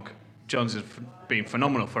me wrong, Jones has been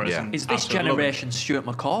phenomenal for us. Yeah. And Is this absolutely love him. generation Stuart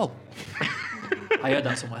McCall? I heard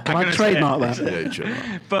that somewhere. Can I trademark that? Yeah, sure.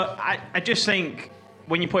 But I just think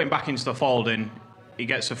when you put him back into the fold and he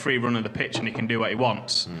gets a free run of the pitch and he can do what he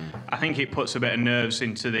wants, I think it puts a bit of nerves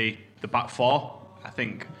into the back four, I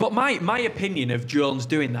think. But my opinion of Jones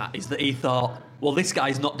doing that is that he thought, well, this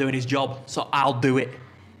guy's not doing his job, so I'll do it.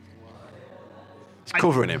 It's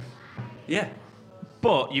covering him. Yeah.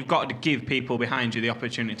 But you've got to give people behind you the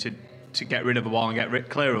opportunity to get rid of a ball and get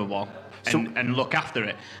clear of a ball and look after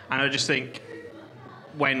it. And I just think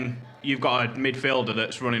when you've got a midfielder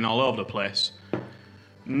that's running all over the place,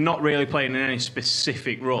 not really playing in any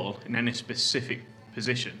specific role, in any specific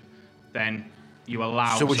position, then you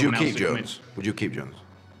allow So would you someone else keep to come in. Jones? Would you keep Jones?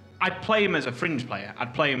 I'd play him as a fringe player.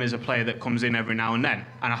 I'd play him as a player that comes in every now and then.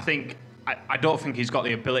 And I don't think he's got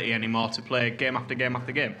the ability anymore to play game after game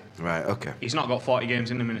after game. Right, okay. He's not got 40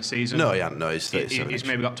 games in him in a season. No, yeah, no, he's 37. He's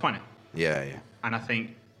maybe got 20. Yeah, yeah. And I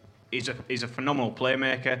think he's a phenomenal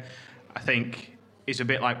playmaker. I think he's a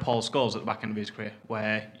bit like Paul Scholes at the back end of his career,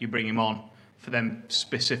 where you bring him on for them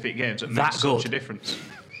specific games that make such a difference.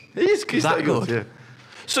 He's that good? Yeah.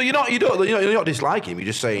 So you're not disliking him. You're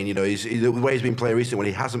just saying, the way he's been playing recently, when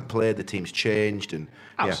he hasn't played, the team's changed, and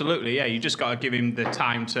Absolutely, yeah. You just got to give him the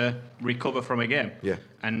time to recover from a game. Yeah.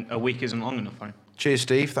 And a week isn't long enough for him. Cheers,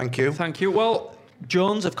 Steve. Thank you. Thank you. Well,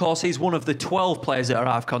 Jones, of course, he's one of the 12 players that are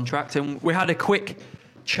out of contract, and we had a quick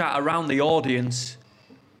chat around the audience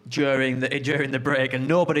during the break, and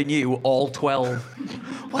nobody knew all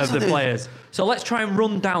 12 of the players. So let's try and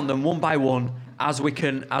run down them one by one as we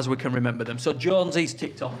can remember them. So Jones, he's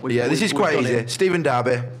ticked off. This is quite easy. Stephen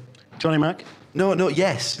Darby. Johnny Mack? No,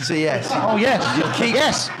 yes. Say yes. Oh, yes.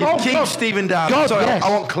 Yes. Keep Stephen Darby. God, Sorry, yes. I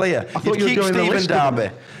want clear. I thought you were keep doing the Stephen list Darby.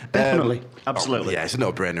 of them. Definitely. Absolutely. Yeah, it's a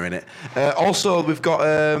no-brainer, innit? Also, we've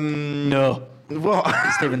got... No. What?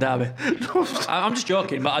 Stephen Darby. I'm just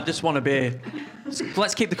joking, but I just want to be...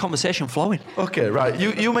 Let's keep the conversation flowing. Okay, right.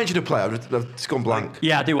 You mentioned a player. I've just gone blank.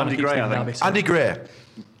 Yeah, I do want to Andy keep Gray, Stephen I Darby. think. Andy Gray.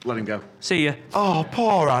 Let him go. See ya. Oh,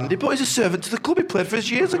 poor Andy. But he's a servant to the club. He played for us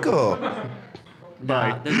years ago.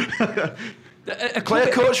 Nah,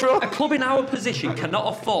 Player coach role? A club in our position cannot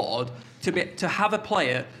afford to have a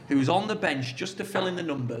player who's on the bench just to fill in the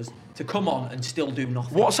numbers to come on and still do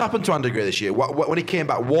nothing. What's happened to Andy Gray this year? When he came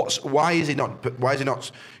back, why is he not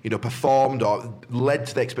performed or led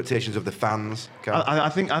to the expectations of the fans? I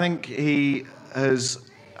think he has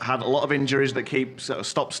had a lot of injuries that keep sort of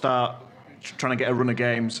stop-start, trying to get a run of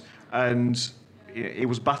games, and he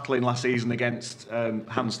was battling last season against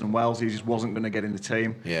Hanson and Wells. He just wasn't going to get in the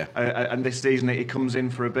team. Yeah. And this season he comes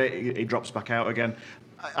in for a bit, he drops back out again.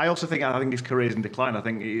 I think his career's in decline. I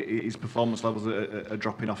think his performance levels are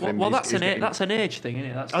dropping off him. Well, that's an age thing,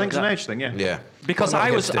 isn't it? I think it's an age thing, yeah. Yeah. Because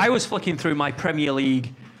I was flicking through my Premier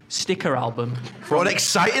League sticker album. For an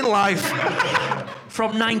exciting life.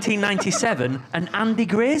 From 1997, and Andy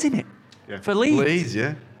Gray's in it for Leeds. Leeds,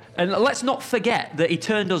 yeah. And let's not forget that he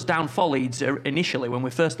turned us down for Leeds initially when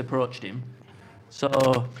we first approached him.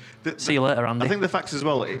 So, see you later, Andy. I think the fact as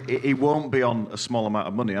well, he won't be on a small amount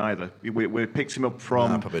of money either. We picked him up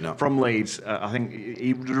from Leeds. I think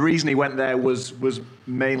the reason he went there was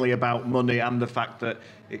mainly about money and the fact that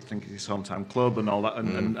I think it's his hometown club and all that,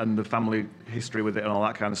 and the family history with it and all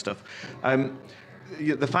that kind of stuff.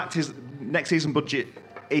 The fact is, next season budget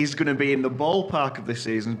is going to be in the ballpark of this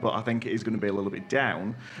season, but I think it is going to be a little bit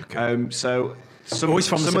down. Okay. So he's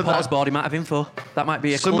from the supporters board. He might have info. That might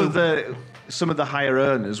be a clue. Some of the higher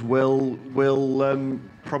earners will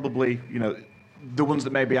probably, the ones that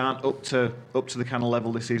maybe aren't up to the kind of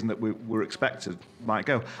level this season that we were expected might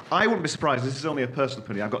go. I wouldn't be surprised. This is only a personal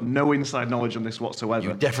opinion. I've got no inside knowledge on this whatsoever.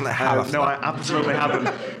 You definitely have. No, I absolutely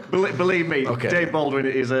haven't. Believe me, okay. Dave Baldwin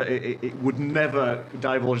it would never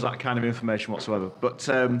divulge that kind of information whatsoever. But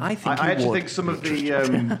I actually think some of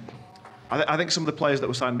the. I think some of the players that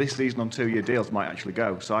were signed this season on 2-year deals might actually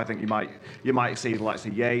go. So I think you might see the likes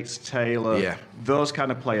of Yates, Taylor, those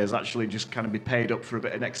kind of players actually just kind of be paid up for a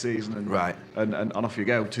bit of next season and off you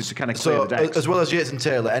go to kind of clear the decks. As well as Yates and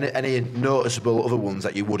Taylor, any noticeable other ones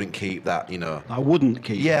that you wouldn't keep that, I wouldn't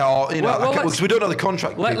keep. Yeah, or because we don't know the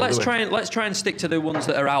contract. Let's try and stick to the ones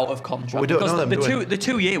that are out of contract. Well, we don't know them, the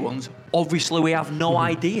 2-year ones, obviously we have no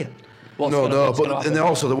idea. But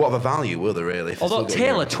also they're what of a value, were they really? Although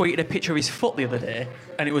Taylor tweeted a picture of his foot the other day,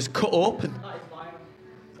 and it was cut open.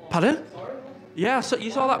 Pardon? Yeah, so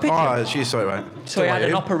you saw that picture. Oh, she saw it, right? So he had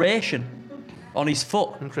an operation on his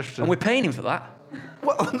foot, Interesting. and we're paying him for that.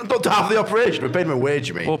 Well, not to have the operation. We're paying him a wage,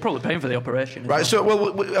 you mean? Well, we're probably paying for the operation. Right. So,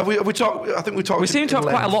 have we talked? I think we talked. We seem to have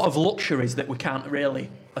quite a lot of luxuries that we can't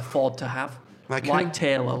really afford to have, like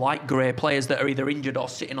Taylor, like Gray, players that are either injured or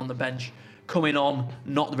sitting on the bench. Coming on,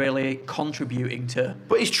 not really contributing to.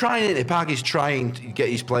 But he's trying it. Park is trying to get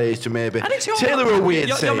his players to maybe. Taylor a weird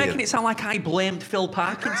You're making it sound like I blamed Phil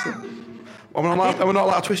Parkinson. Are we not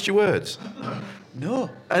allowed to twist your words? No.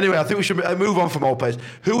 Anyway, I think we should move on from all players.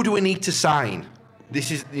 Who do we need to sign?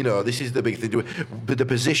 This is the big thing. The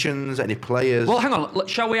positions, any players? Well, hang on.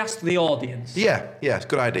 Shall we ask the audience? Yeah, it's a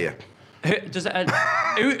good idea.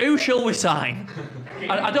 Who shall we sign?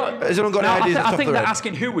 I don't. Has anyone got any ideas? I think that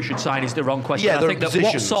asking who we should sign is the wrong question. Yeah, I think that what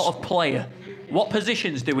positions. sort of player, what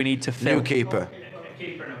positions do we need to fill? New keeper. A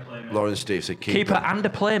keeper and a playmaker. Lawrence Steve said Keeper and a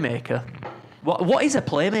playmaker. What is a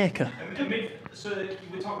playmaker? So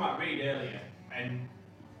we were talking about Reid earlier, and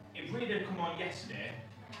if Reid had come on yesterday,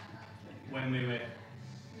 when we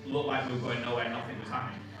looked like we were going nowhere, nothing was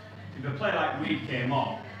happening. If a player like Reid came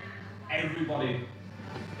on, everybody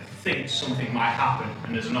thinks something might happen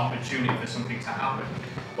and there's an opportunity for something to happen.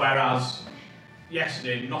 Whereas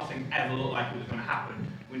yesterday, nothing ever looked like it was going to happen.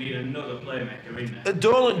 We need another playmaker in there.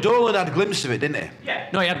 Dolan had a glimpse of it, didn't he? Yeah.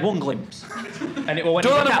 No, he had one glimpse. And it was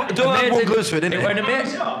Dolan had one glimpse of it, didn't he?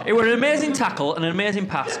 It was an amazing tackle and an amazing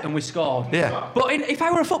pass, and we scored. Yeah. But if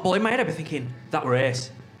I were a footballer, in my head I'd be thinking, that were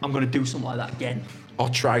ace. I'm going to do something like that again. Or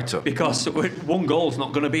try to. Because one goal's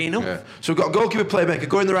not going to be enough. Yeah. So we've got a goalkeeper, playmaker,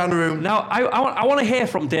 going around the room. Now, I want to hear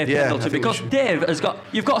from Dave Pendleton, because Dave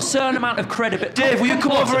you've got a certain amount of credibility. Dave, will you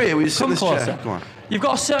come over here? Will you sit in this closer. chair? Come on. You've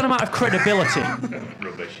got a certain amount of credibility.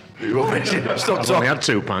 Rubbish. Stop I've talking. only had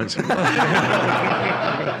 2 pints.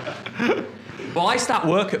 Well, I start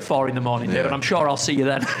work at 4 a.m, Dave, and I'm sure I'll see you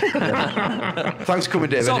then. Thanks for coming,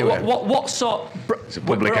 Dave. So, anyway. what sort? It's a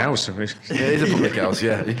public house. Yeah, it is a public house.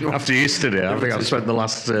 Yeah. After yesterday, I think I've spent the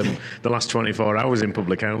last 24 hours in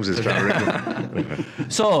public houses.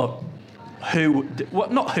 So,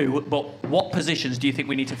 what positions do you think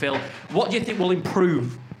we need to fill? What do you think will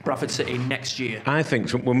improve Bradford City next year? I think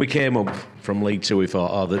when we came up from League Two, we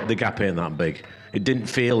thought, the gap ain't that big. It didn't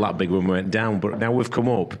feel that big when we went down, but now we've come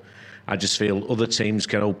up. I just feel other teams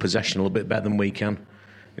can hold possession a little bit better than we can.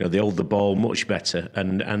 They hold the ball much better,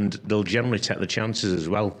 and they'll generally take the chances as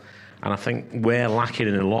well. And I think we're lacking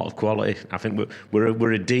in a lot of quality. I think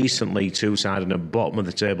we're a decent League Two side and a bottom of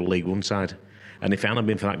the table League One side. And if it hadn't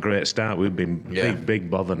been for that great start, we'd been big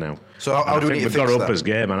bother now. So how do we need to we've fix got that? up as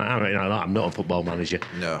game, and I'm not a football manager,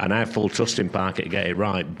 No. and I have full trust in Parker to get it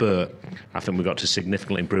right. But I think we've got to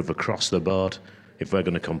significantly improve across the board if we're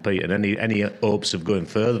going to compete. And any hopes of going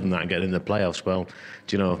further than that and getting in the playoffs, well,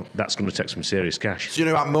 do you know, that's going to take some serious cash. So,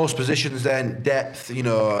 at most positions then, depth, You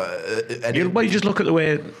just look at the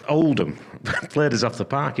way Oldham played us off the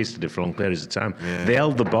park yesterday for long periods of time. Yeah. They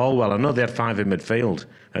held the ball well. I know they had 5 in midfield,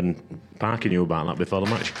 and Parker knew about that before the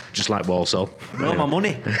match, just like Walsall. No, my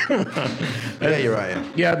money. Yeah, you're right.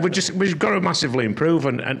 Yeah, we've got to massively improve,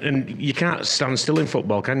 and you can't stand still in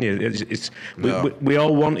football, can you? No. We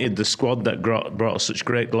all wanted the squad that brought us such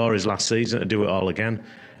great glories last season to do it all again.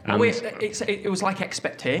 And It was like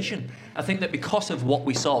expectation. I think that because of what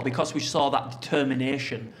we saw, because we saw that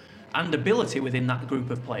determination and ability within that group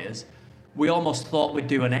of players, we almost thought we'd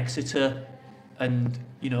do an Exeter and,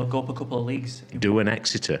 go up a couple of leagues. do an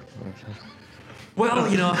Exeter. Well,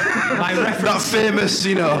 my reference... That famous,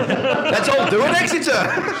 let's all do an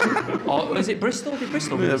Exeter. Or is it Bristol? Did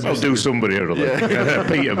Bristol do this? I'll do somebody or other.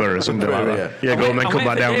 Peterborough or something like that. Yeah, go and then come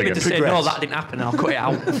back down David again. to say, no, that didn't happen, and I'll cut it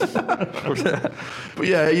out. But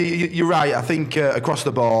yeah, you're right. I think across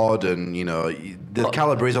the board, and the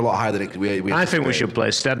calibre is a lot higher than we I think we should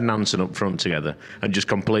play Stead and Hansen up front together and just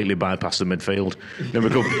completely bypass the midfield. Then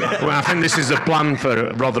I think this is a plan for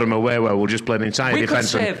Rotherham away where we'll just play an entire We could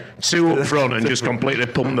defence and save- 2 up front and just completely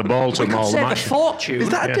pump the ball to We them could all the save a match. fortune Is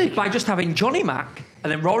that a dig? by just having Johnny Mack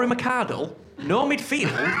and then Rory McArdle, no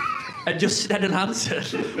midfield, and just Stead and Hansen.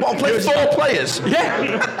 What, play 4 players?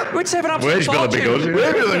 Yeah, we'd save an absolute Wage bill would be fortune. good.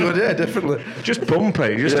 We're really good, yeah, definitely. Just pump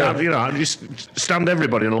it. Just just stand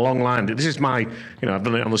everybody in a long line. This is my, I've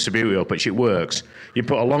done it on the Subbuteo pitch. It works. You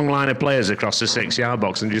put a long line of players across the 6-yard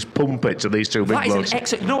box and just pump it to these 2 big That is blokes. an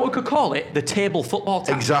excellent. You know what we could call it? The table football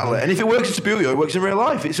tactic. Exactly. And if it works in Subbuteo, it works in real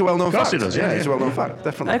life. It's a well-known fact. Of course it does, yeah. It's a well-known fact,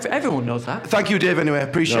 definitely. Everyone knows that. Thank you, Dave, anyway.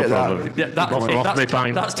 Appreciate No problem. that. Yeah, Off me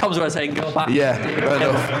pint. that's Tom's way of saying go back. Yeah, fair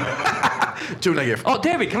enough. Too negative. Oh,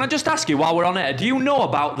 David, can I just ask you while we're on air? Do you know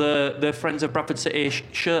about the Friends of Bradford City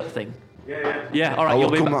shirt thing? Yeah, all right. we'll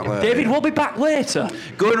You'll be come back. back later. David, we'll be back later.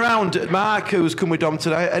 Going round, Mark, who's come with Dom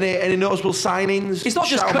today. Any noticeable signings? He's not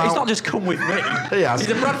just Shout 'em he's out. not just come with me. He has. He's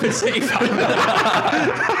a Bradford City fan.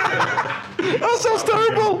 That sounds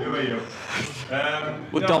terrible.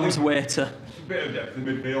 With Dom's waiter. A bit of depth in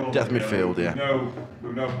midfield. Depth midfield, yeah.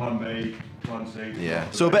 With no plan B, plan C. Yeah.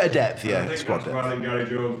 So a bit of depth, I yeah. think Squad that's where I depth. think Gary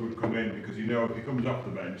Jones would come in because if he comes off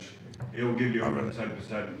the bench, he'll give you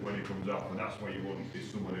 110% when he comes off, and that's what you want. Is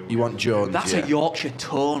someone who You want Jones, That's yeah. a Yorkshire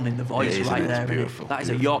tone in the voice It is, right isn't it? there. It's isn't it? beautiful. That is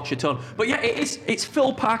a Yorkshire tone. But yeah, it's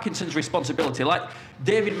Phil Parkinson's responsibility. Like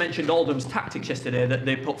David mentioned Oldham's tactics yesterday, that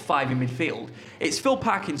they put 5 in midfield. It's Phil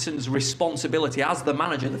Parkinson's responsibility as the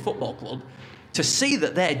manager of the football club to see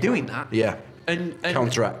that they're doing that. Yeah. And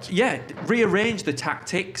Counteract. Yeah, rearrange the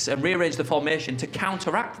tactics and rearrange the formation to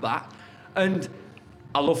counteract that. And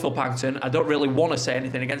I love Phil Parkinson. I don't really want to say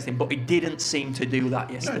anything against him, but he didn't seem to do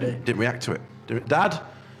that yesterday. Didn't react to it. Dad?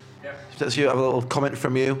 Yeah. Let's have a little comment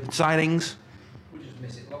from you. Signings? We just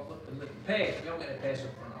miss it. Look, the pace, we don't get a pace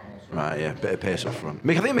up front at all. Right, yeah. Bit of pace up front.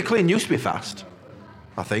 I think McLean used to be fast.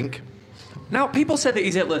 I think. Now, people say that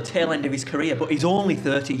he's at the tail end of his career, but he's only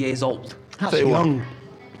 30 years old. That's 31. young.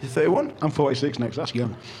 You're 31? I'm 46 next, that's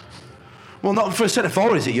young. Well, not for a centre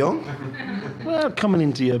forward, is it young? Well, coming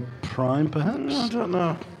into your prime, perhaps. I don't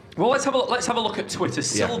know. Well, let's have a look at Twitter.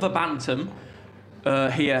 Silver Bantam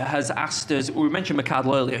here has asked us. We mentioned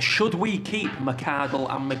McArdle earlier. Should we keep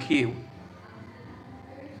McArdle and McHugh?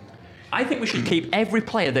 I think we should keep every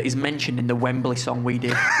player that is mentioned in the Wembley song we did.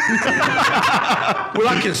 Will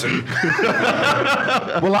Atkinson?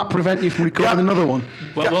 Will that prevent you from recording another one?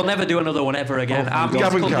 Well, we'll never do another one ever again. Our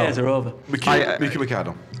Gavin musical Cowell. days are over. Mickey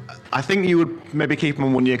McArdle. I think you would maybe keep them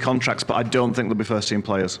on 1-year contracts, but I don't think they'll be first-team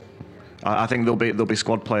players. I think they'll be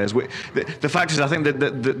squad players. The fact is, I think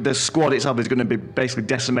that the squad itself is going to be basically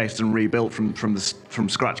decimated and rebuilt from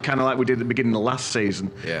scratch, kind of like we did at the beginning of last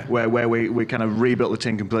season, Yeah. where we kind of rebuilt the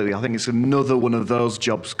team completely. I think it's another one of those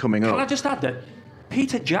jobs coming Can I up. just add that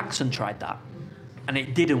Peter Jackson tried that, and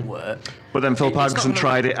it didn't work. But then Phil It's not Parkinson gonna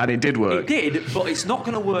tried work. it, and it did work. It did, but it's not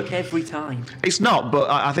going to work every time. It's not, but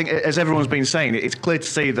I think, as everyone's been saying, it's clear to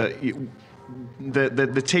see that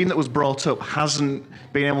the team that was brought up hasn't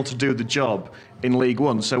been able to do the job in League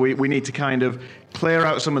One. So we need to kind of clear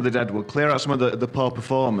out some of the deadwood, clear out some of the poor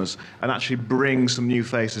performers, and actually bring some new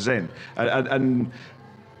faces in. And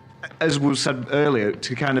as was said earlier,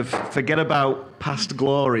 to kind of forget about past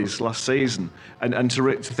glories last season and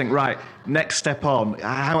to think, right, next step on,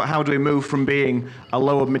 how do we move from being a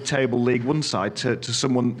lower mid-table League One side to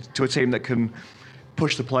a team that can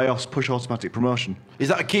push the playoffs, push automatic promotion? Is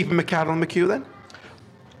that keeping McArdle and McHugh then?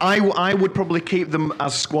 I would probably keep them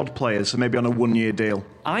as squad players, so maybe on a 1-year deal.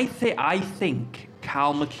 I think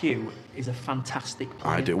Carl McHugh is a fantastic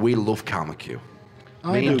player. I do. We love Carl McHugh.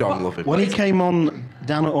 I Me and do. Dom love him. When he came on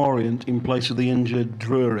down at Orient in place of the injured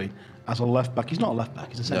Drury as a left back, he's not a left back,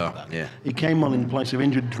 he's a centre back. yeah. He came on in place of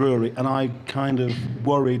injured Drury, and I kind of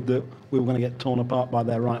worried that we were going to get torn apart by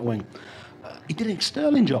their right wing. He did a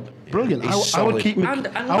sterling job, brilliant. I would keep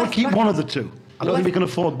one of the two. I don't think we can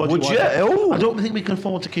afford budget. Would you? Oh. I don't think we can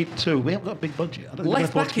afford to keep two. We haven't got a big budget. I don't think we can Left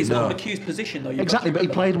afford back to is keep not McHugh's position, though. Exactly, but he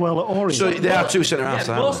played well at Orient. So they are two centre-halves,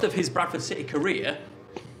 Yeah, aren't most they? of his Bradford City career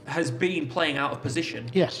has been playing out of position.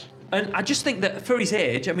 Yes. And I just think that for his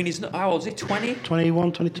age, I mean, he's not, how old is he? 20?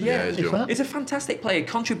 21, 22. Yeah, is that? he's a fantastic player,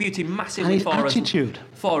 contributing massively And his for attitude us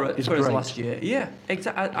for is his great. last year. Yeah,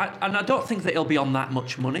 exactly. And I don't think that he'll be on that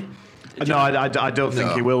much money. No, I don't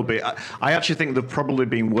think he will be. I actually think they've probably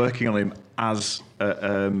been working on him as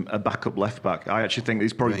a backup left back. I actually think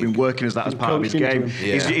he's probably been working as that as part of his game.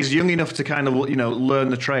 He's young enough to kind of learn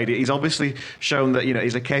the trade. He's obviously shown that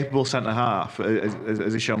he's a capable centre half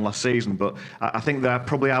as he's shown last season. But I think they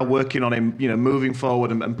probably are working on him, moving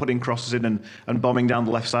forward and putting crosses in and bombing down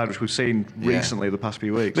the left side, which we've seen recently the past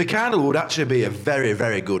few weeks. McArdle would actually be a very,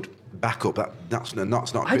 very good backup. That's not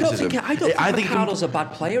criticism. I don't think McArdle's a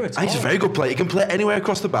bad player at all. He's a very good player. He can play anywhere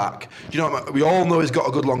across the back. We all know he's got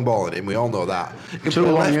a good long ball in him. We all know that. He can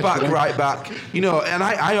play left back, right back. And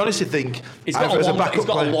I honestly think he's got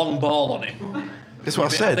a long ball on him. That's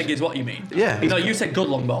what I said. I think is what you mean. Yeah. No, you said good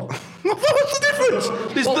long ball. What's the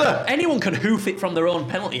difference? Anyone can hoof it from their own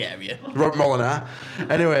penalty area. Rob Molinar.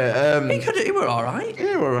 Anyway, he were all right.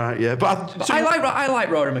 Yeah, we're all right. Yeah, but I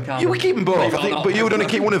like Rory McArdle. You would keep them both, I think, but you would only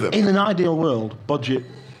keep one of them. In an ideal world, budget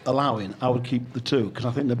allowing, I would keep the two because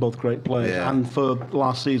I think they're both great players. Yeah. And for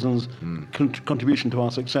last season's contribution to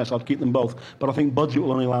our success, I'd keep them both. But I think budget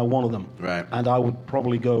will only allow one of them. Right. And I would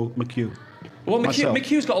probably go McHugh. Well,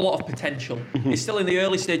 McHugh's got a lot of potential. He's still in the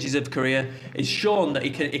early stages of career. He's shown that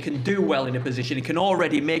he can do well in a position. He can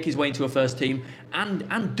already make his way into a first team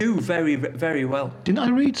and do very, very well. Didn't I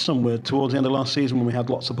read somewhere towards the end of last season when we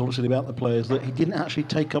had lots of publicity about the players that he didn't actually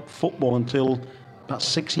take up football until about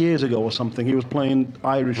 6 years ago or something? He was playing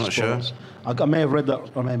Irish sports. Sure. I may have read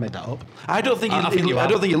that. I may have made that up. I don't think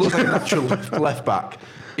he looks like a natural left back.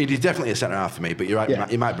 He's definitely a centre half for me. But you're right. Yeah.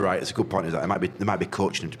 You might be right. It's a good point. Is that they might be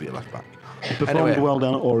coaching him to be a left back. He performed well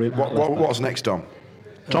down at Orient. What's next, Dom?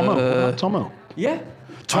 Tomo. Yeah.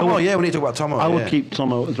 Tomo, we need to talk about Tomo. I would keep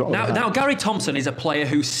Tomo as well. Now, Gary Thompson is a player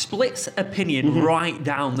who splits opinion right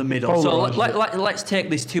down the middle. So let's take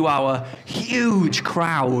this 2-hour huge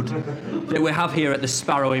crowd that we have here at the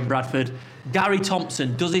Sparrow in Bradford. Gary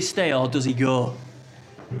Thompson, does he stay or does he go?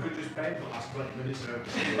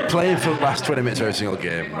 Playing for the last 20 minutes every single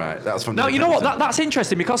game, right? That's fantastic. Now, you know what? That's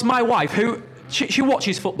interesting because my wife, who she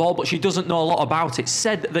watches football but she doesn't know a lot about it,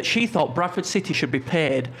 said that she thought Bradford City should be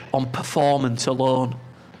paid on performance alone.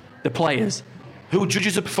 The players. Who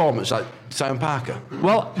judges the performance, like Simon Parker?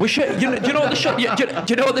 Well, we should. Do you know what they should? Do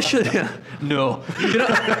you know what they should? No. Do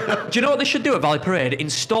you know what they should do at Valley Parade?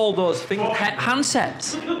 Install those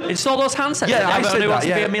handsets. Install those handsets. Yeah, I said who wants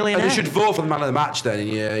that. to be a millionaire. And they should vote for the man of the match then.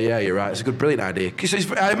 Yeah, you're right. It's a good, brilliant idea.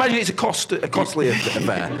 Because I imagine it's a costly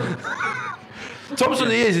affair.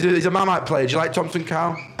 Thompson, he's a Marmite player. Do you like Thompson,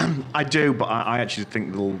 Carl? I do, but I actually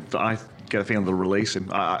think I get a feeling they'll release him.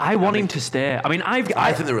 I want him to stay. I mean, I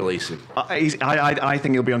think they'll release him. I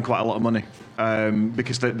think he'll be on quite a lot of money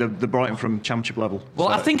because they brought him from Championship level. Well,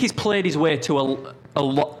 so I think he's played his way to a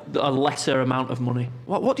lesser amount of money.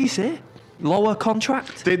 What do you say? Lower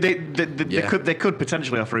contract? They could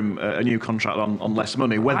potentially offer him a new contract on less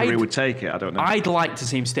money. Whether he would take it, I don't know. I'd like to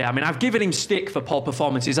see him stay. I mean, I've given him stick for poor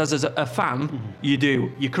performances. As a fan, you do.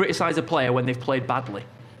 You criticise a player when they've played badly.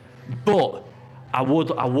 But I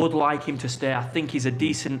would like him to stay. I think he's a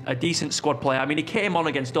decent squad player. I mean, he came on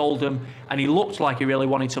against Oldham and he looked like he really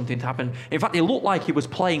wanted something to happen. In fact, he looked like he was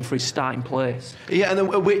playing for his starting place. Yeah, and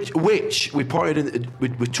then which we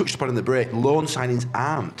touched upon in the break. Loan signings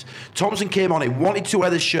aren't. Thompson came on. He wanted to wear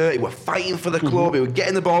the shirt. He was fighting for the club. He was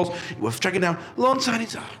getting the balls. He was tracking down. Loan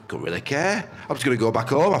signings. I don't really care. I'm just going to go back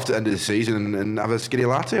home after the end of the season and have a skinny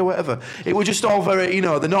latte or whatever. It was just all very.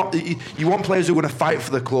 They're not. You want players who are going to fight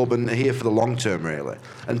for the club and are here for the long term. Really,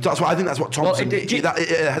 and that's what I think. That's what Thompson. At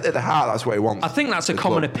the heart, that's what he wants. I think that's a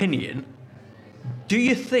common opinion. Do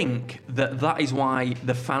you think that is why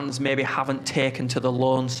the fans maybe haven't taken to the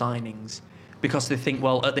loan signings? Because they think,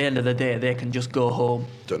 well, at the end of the day, they can just go home.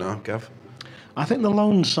 Don't know, Gav. I think the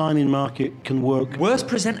loan signing market can work. Worst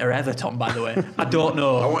presenter ever, Tom, by the way. I don't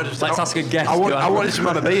know. Let's ask a guest. I wanted some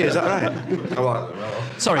man to be here, is that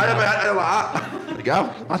right? Sorry.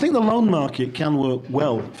 I think the loan market can work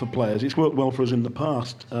well for players. It's worked well for us in the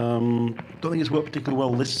past. Don't think it's worked particularly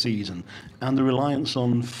well this season. And the reliance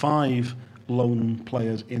on 5 loan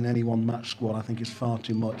players in any one match squad, I think, is far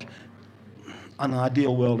too much. In an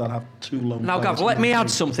ideal world, I'd have 2 loan Now, players. Gav, let me add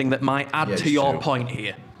something that might add to your point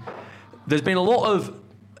here. There's been a lot of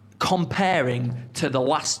comparing to the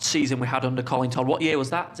last season we had under Colin Todd. What year was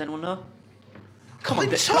that? Does anyone know? Colin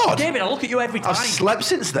Todd? David, I look at you every time. I've slept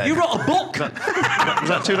since then. You wrote a book. Was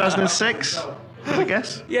that 2006? I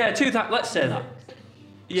guess. Yeah, let's say that.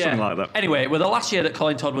 Yeah. Something like that. Anyway, well, the last year that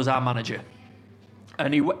Colin Todd was our manager,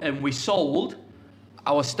 and we sold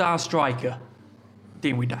our star striker,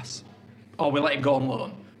 Dean Widas. Or we let him go on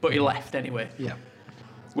loan, but he left anyway. Yeah.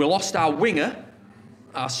 We lost our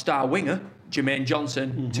star winger, Jermaine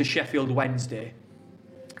Johnson, to Sheffield Wednesday.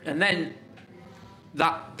 And then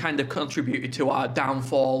that kind of contributed to our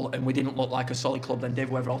downfall, and we didn't look like a solid club. Then Dave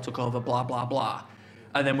Weatherall took over, blah, blah, blah.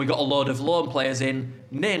 And then we got a load of loan players in,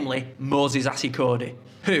 namely Moses Asicodi,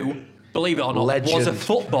 who, believe it or not, was a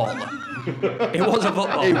footballer. He was a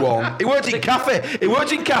footballer. He won. He worked in cafe. He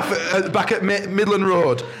worked in cafe back at Midland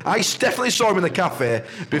Road. I definitely saw him in the cafe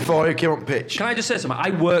before he came on pitch. Can I just say something?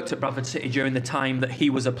 I worked at Bradford City during the time that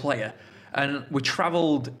he was a player, and we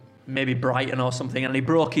travelled maybe Brighton or something, and he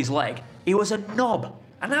broke his leg. He was a knob,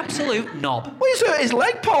 an absolute knob. Well, he's hurt his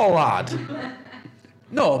leg, poor lad.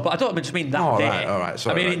 No, but I don't just mean that day. All right.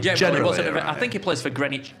 Sorry, I mean, in general, generally, he wasn't. right. I think he plays for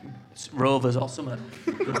Greenwich Rovers or something.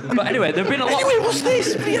 But anyway, there've been a lot. Anyway, what's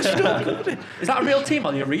this? Is that a real team?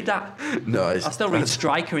 Or do you read that? No, I still read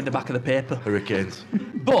striker in the back of the paper. Hurricanes.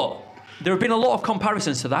 But there have been a lot of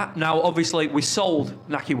comparisons to that. Now, obviously, we sold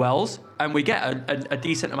Naki Wells, and we get a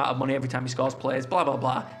decent amount of money every time he scores players. Blah blah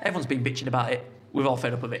blah. Everyone's been bitching about it. We've all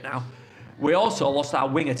fed up of it now. We also lost our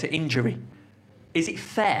winger to injury. Is it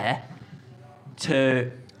fair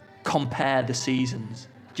to compare the seasons?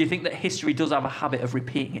 Do you think that history does have a habit of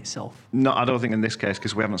repeating itself? No, I don't think in this case,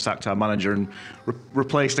 because we haven't sacked our manager and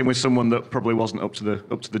replaced him with someone that probably wasn't up to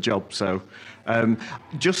the job. So,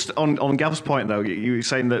 just on Gav's point though, you were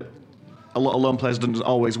saying that a lot of loan players doesn't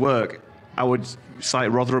always work. I would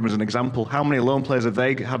cite Rotherham as an example. How many loan players have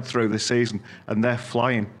they had through this season, and they're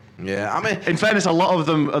flying? Yeah, I mean, in fairness, a lot of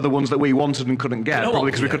them are the ones that we wanted and couldn't get,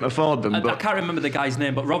 probably because we couldn't afford them. I can't remember the guy's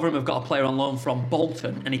name, but Rotherham have got a player on loan from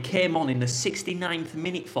Bolton, and he came on in the 69th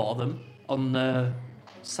minute for them on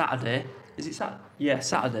Saturday. Is it Saturday? Yeah,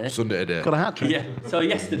 Saturday. Sunday today. Got a hat trick. Yeah, so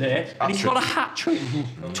yesterday, and he's got a hat trick.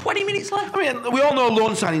 20 minutes left. I mean, we all know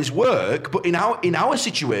loan signings work, but in our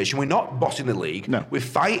situation, we're not bossing the league. No. We're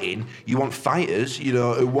fighting. You want fighters, who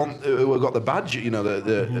have got the badge,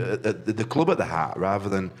 the club at the heart, rather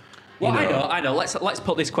than. Well, I know. Let's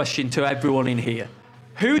put this question to everyone in here.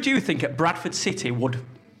 Who do you think at Bradford City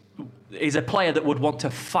is a player that would want to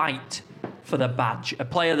fight for the badge? A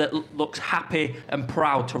player that looks happy and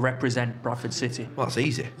proud to represent Bradford City? Well, that's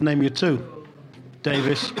easy. Name your 2.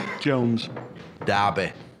 Davis, Jones.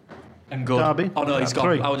 Derby. And good. Derby. Oh no, he's gone.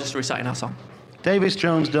 3. I was just reciting our song. Davis,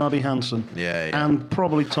 Jones, Derby, Hansen. Yeah. And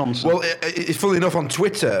probably Thompson. Well, it's funny enough, on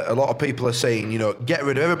Twitter, a lot of people are saying, get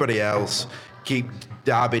rid of everybody else, keep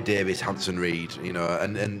Derby, Davis, Hanson, Reid,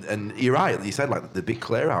 and you're right. You said like the big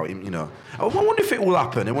clear out. I wonder if it will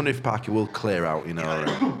happen. I wonder if Parker will clear out.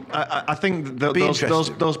 I think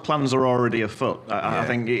those plans are already afoot. I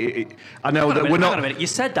think I know that we're not. Hang on a minute. You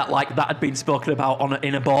said that like that had been spoken about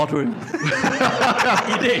in a boardroom.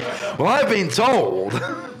 You did. Well, I've been told.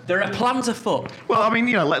 There are plans afoot. Well, I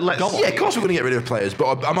mean, let's. Yeah, of course we're going to get rid of players,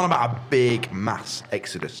 but I'm on about a big mass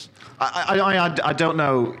exodus. I don't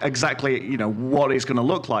know exactly, what it's going to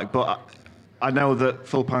look like, but I know that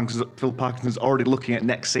Phil Parkinson's already looking at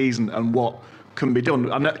next season and what can be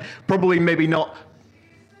done. And probably maybe not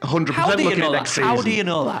 100% looking at next season. How do you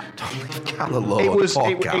know that?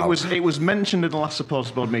 It was mentioned in the last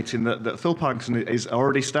supporters board meeting that Phil Parkinson is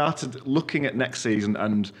already started looking at next season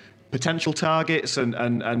and potential targets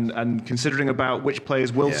and considering about which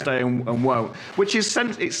players will stay and won't, which is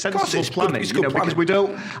sensible planning. Because we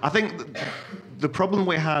don't. I think the problem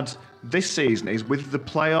we had this season is with the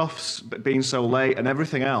playoffs being so late and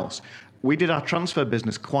everything else. We did our transfer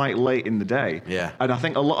business quite late in the day. Yeah. And I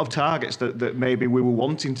think a lot of targets that maybe we were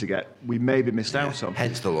wanting to get, we maybe missed out on.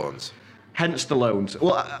 Hence the loans.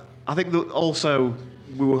 Well, I think that also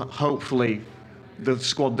we were hopefully the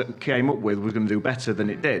squad that came up with was going to do better than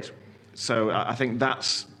it did. So I think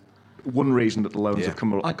that's one reason that the loans have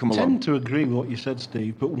come I along. tend to agree with what you said,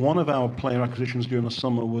 Steve, but one of our player acquisitions during the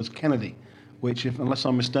summer was Kennedy, which, unless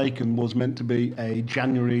I'm mistaken, was meant to be a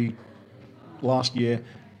January last year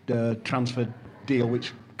transfer deal,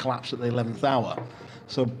 which collapsed at the 11th hour.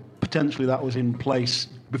 So potentially that was in place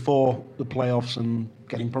before the playoffs and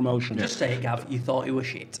getting promotion. Just say it, Gav. You thought it was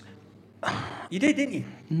shit. You did, didn't you?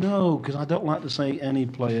 No, because I don't like to say any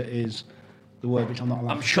player is the word which I'm not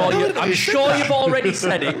allowed I'm to sure say. I'm sure you've already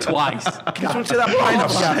said it twice. Can someone say that pint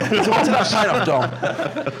off? Can someone say that pint off,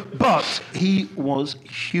 Dom? But he was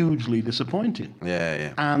hugely disappointing.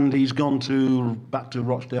 Yeah. And he's gone back to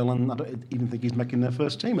Rochdale, and I don't even think he's making their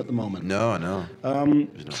first team at the moment. No.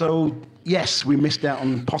 So, yes, we missed out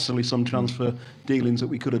on possibly some transfer dealings that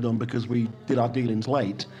we could have done because we did our dealings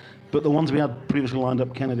late. But the ones we had previously lined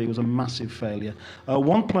up, Kennedy was a massive failure.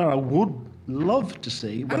 One player I would love to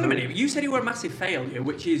see... Hang on a minute, you said you were a massive failure,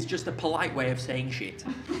 which is just a polite way of saying shit.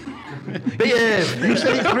 Behave! You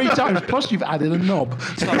said it 3 times, plus you've added a knob.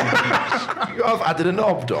 You have added a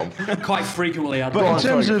knob, Dom. Quite frequently. But in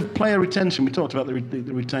terms of player retention, we talked about the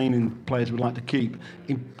retaining players we'd like to keep.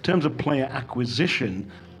 In terms of player acquisition,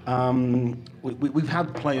 we've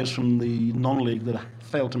had players from the non-league that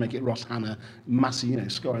failed to make it. Ross Hannah,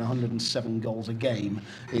 massive, scoring 107 goals a game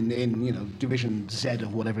in Division Z or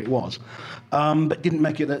whatever it was, but didn't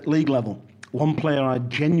make it at league level. One player I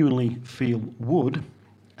genuinely feel would,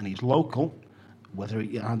 and he's local,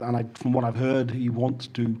 from what I've heard, he wants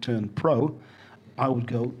to turn pro. I would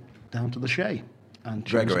go down to the Shea and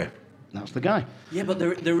choose Gregory. him. That's the guy. Yeah, but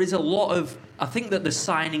there is a lot of... I think that the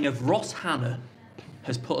signing of Ross Hannah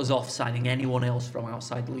has put us off signing anyone else from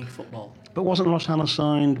outside league football. But wasn't Ross Hannah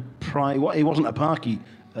signed he wasn't a Parky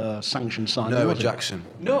sanctioned signing, No, was he? Jackson.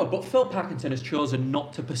 No, but Phil Parkinson has chosen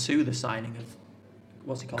not to pursue the signing of...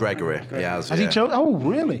 What's he called? Gregory. Yeah, Has he chosen? Oh,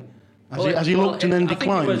 really? Has he looked and then I think it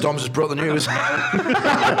declined? was- Dom's just brought the news.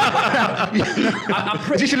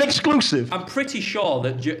 Is this an exclusive? I'm pretty sure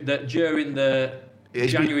that during the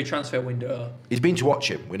January transfer window, He's been to watch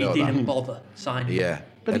him. We he know didn't that. bother signing. Yeah.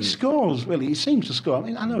 But he scores, really. He seems to score. I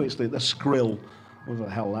mean, I know it's the Skrill, whatever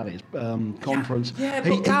the hell that is, conference. Yeah,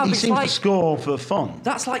 but Gav, he it's seems like- to score for fun.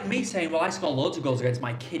 That's like me saying, well, I score loads of goals against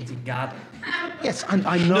my kids in Garden. Yes,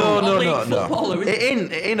 I know. League footballer,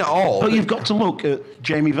 isn't It ain't at all. But you've got to look at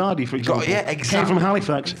Jamie Vardy, for example. yeah, exactly. Came from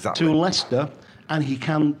Halifax Exactly. to Leicester, and he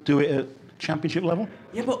can do it at championship level.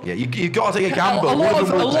 Yeah, but Yeah, you've got to take a gamble. A One lot of of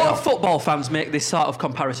them will pay off. football fans make this sort of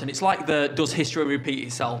comparison. It's like the does history repeat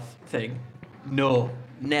itself thing. No,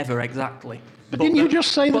 never exactly. But didn't you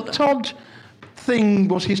just say that Todd thing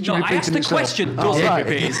was history No, I repeating asked the itself? question, does Oh, it right.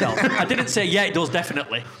 repeat itself? I didn't say, yeah, it does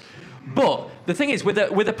definitely. But the thing is, with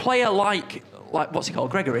a player like what's he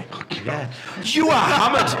called, Gregory? Yeah. You are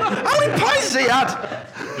hammered. How many pints has he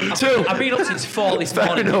had? 2. I've been up since 4 this Fair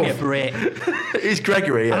morning. Give me a enough. break. He's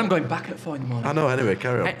Gregory, yeah. And I'm going back at 4 in the morning. I know, anyway,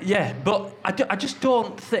 carry on. Yeah, but I just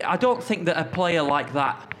don't think... I don't think that a player like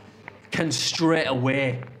that can straight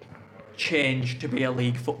away change to be a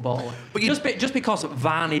league footballer. But just because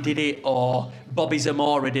Varney did it or Bobby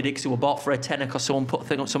Zamora did it because they were bought for a tenner because someone put a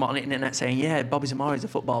thing up something on the internet saying, yeah, Bobby Zamora is a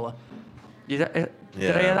footballer. Did I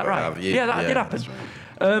hear that right? That did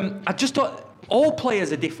happen. I just thought... All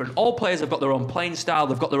players are different. All players have got their own playing style.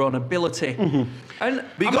 They've got their own ability. Mm-hmm. And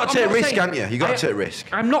But you've got to take risk, haven't you? You've got to take risk.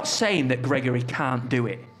 I'm not saying that Gregory can't do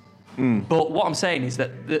it. But what I'm saying is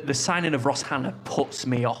that the signing of Ross Hannah puts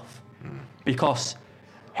me off. Because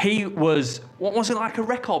he was... What was it, like a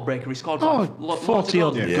record breaker? He scored... 40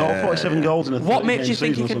 odd goals, 47 goals in a What makes you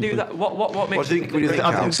 30-game think he season can or do something. that? What makes do you think? What do you think?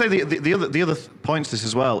 I Cal? would say the other point to this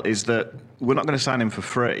as well is that we're not going to sign him for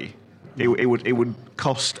free. It would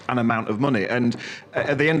cost an amount of money, and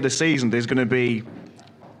at the end of the season, there's going to be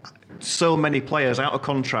so many players out of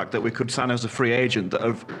contract that we could sign as a free agent that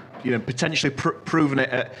have, potentially proven it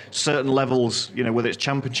at certain levels, whether it's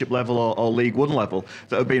championship level or League One level,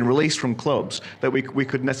 that have been released from clubs that we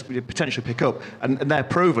could potentially pick up, and they're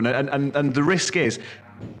proven. And the risk is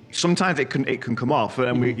sometimes it can come off,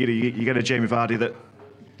 and you get a Jamie Vardy that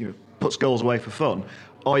puts goals away for fun,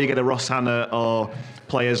 or you get a Ross Hannah or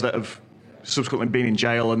players that have subsequently been in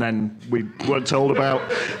jail and then we weren't told about,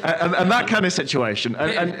 and that kind of situation.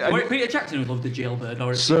 Were it Peter Jackson who loved the jailbird?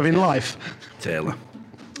 Or Serving life. Taylor.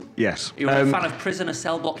 Yes. You were a fan of Prisoner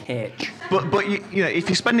Cell Block H. But if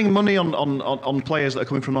you're spending money on players that are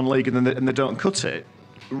coming from non-league and they don't cut it,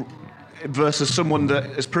 versus someone that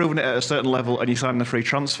has proven it at a certain level and you sign a free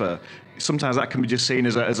transfer, sometimes that can be just seen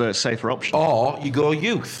as a safer option. Or you go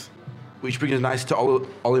youth, which brings us nice to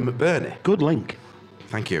Ollie McBurney. Good link.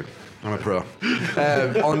 Thank you. I'm a pro. Ollie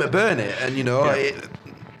McBurney, and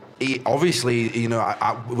he obviously, you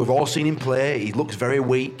know, we've all seen him play. He looks very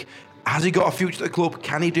weak. Has he got a future at the club?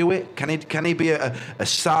 Can he do it? Can he be a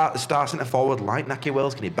star centre forward like Nahki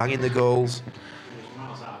Wells? Can he bang in the goals?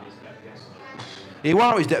 He went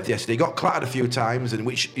out his depth yesterday. He got clattered a few times, and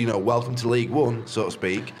which, you know, welcome to League One, so to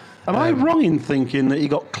speak. Am I wrong in thinking that he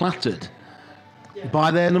got clattered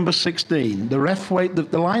by their number 16? The ref waved,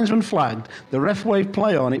 the linesman flagged, the ref waved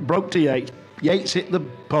play on, it broke to Yates. Yates hit the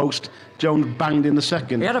post, Jones banged in the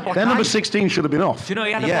second. He had a black Their number eye. 16 should have been off. Do you know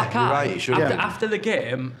he had a Yeah, black you're eye? right, he should have. After the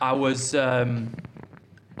game, I was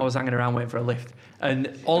hanging around waiting for a lift,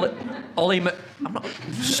 and Ollie I'm not.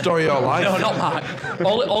 Story of your life. No, not Mark.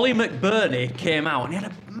 Ollie McBurney came out and he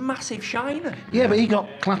had a massive shiner. Yeah, but he got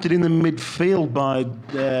clattered in the midfield by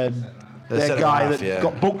their guy that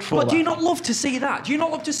got booked for But that. do you not love to see that? Do you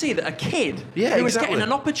not love to see that a kid who is exactly. getting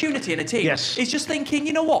an opportunity in a team Yes. is just thinking,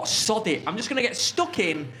 you know what, sod it, I'm just going to get stuck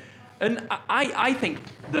in. And I think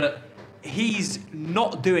that he's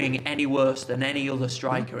not doing any worse than any other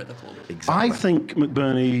striker at the club. I think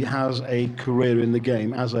McBurney has a career in the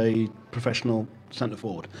game as a professional centre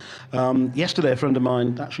forward. Yesterday, a friend of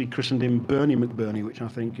mine actually christened him Bernie McBurney, which I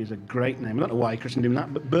think is a great name. I don't know why he christened him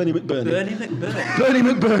that, but Bernie McBurney. Bernie McBurney. Bernie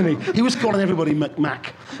McBurney. He was calling everybody McMac.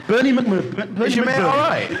 Bernie McBurney. Is your mate all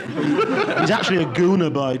right? He's actually a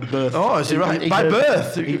Gooner by birth. Oh, is he right? By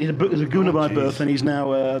birth? He's a Gooner by birth, and he's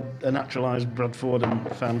now a naturalised Bradford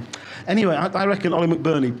fan. Anyway, I reckon Ollie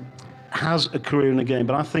McBurney has a career in the game,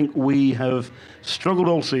 but I think we have struggled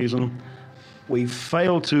all season. We've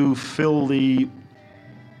failed to fill the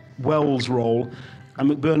Wells role, and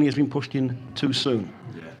McBurney has been pushed in too soon.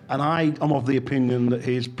 Yeah. And I am of the opinion that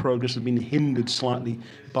his progress has been hindered slightly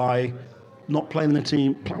by not playing in the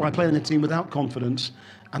team, without confidence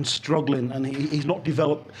and struggling, and he's not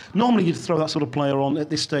developed. Normally you'd throw that sort of player on at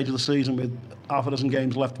this stage of the season with half a dozen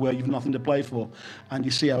games left where you've nothing to play for, and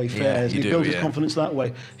you see how he fares, and he builds his confidence that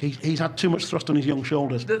way. He's had too much thrust on his young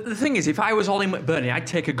shoulders. The thing is, if I was Ollie McBurney, I'd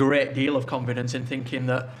take a great deal of confidence in thinking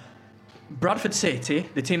that Bradford City,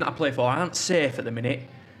 the team that I play for, aren't safe at the minute,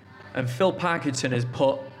 and Phil Parkinson has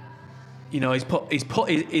put, you know,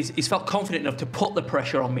 he's felt confident enough to put the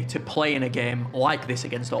pressure on me to play in a game like this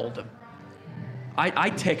against Oldham.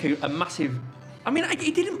 I'd take a massive. I mean,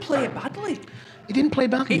 he didn't play badly. He didn't play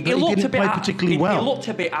badly, but he didn't play particularly well. He looked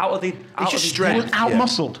a bit out of the. He was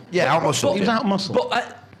out-muscled. Yeah, out-muscled. He was out-muscled.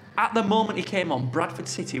 But at the moment he came on, Bradford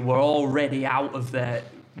City were already out of their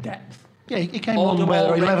depth. Yeah, he came Oldham on where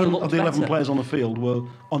already 11 looked of the 11 better. players on the field were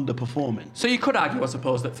underperforming. So you could argue, I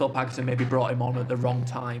suppose, that Phil Parkinson maybe brought him on at the wrong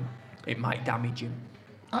time. It might damage him.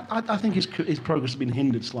 I think his progress has been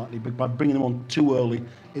hindered slightly by bringing him on too early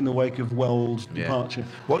in the wake of Wells' departure.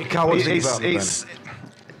 What do you think about that?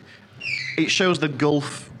 It shows the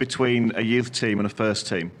gulf between a youth team and a first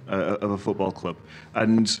team of a football club.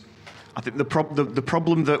 And I think the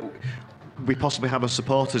problem that we possibly have as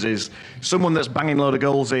supporters is someone that's banging a load of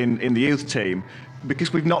goals in the youth team,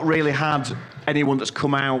 because we've not really had anyone that's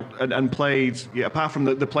come out and played, apart from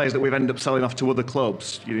the players that we've ended up selling off to other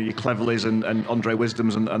clubs, you know, your Cleverleys and Andre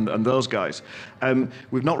Wisdoms and those guys.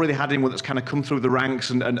 We've not really had anyone that's kind of come through the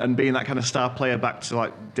ranks and being that kind of star player back to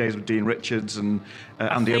like days with Dean Richards and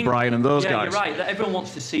Andy O'Brien and those guys. Yeah, you're right. That everyone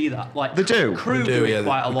wants to see that. Like they do. Crew do it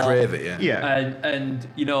quite a lot. Crave it, And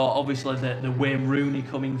you know, obviously the Wayne Rooney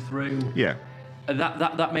coming through. Yeah.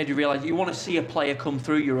 That made you realise you want to see a player come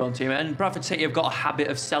through your own team. And Bradford City have got a habit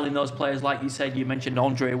of selling those players, like you said. You mentioned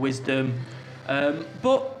Andre Wisdom.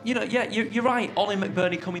 But, you know, you're right. Ollie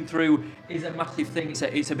McBurney coming through is a massive thing.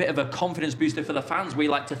 It's a bit of a confidence booster for the fans. We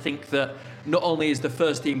like to think that not only is the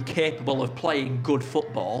first team capable of playing good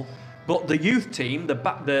football, but the youth team, the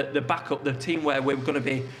backup, the team where we're going to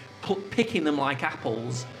be picking them like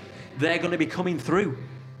apples, they're going to be coming through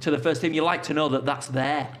to the first team. You like to know that that's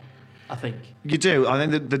there. I think you do. I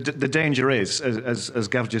think the danger is, as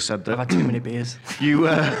Gav just said, that I've had too many beers. You,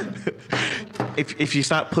 if you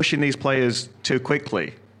start pushing these players too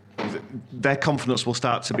quickly, their confidence will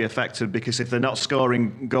start to be affected, because if they're not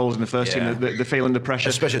scoring goals in the first team, they're feeling the pressure.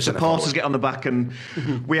 Especially supporters get on the back, and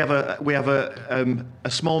we have a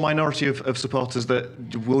small minority of supporters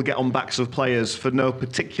that will get on backs of players for no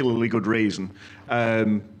particularly good reason.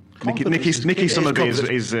 Nicky Summerby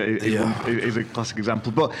is a classic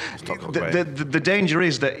example, but the danger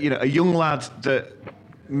is that, you know, a young lad that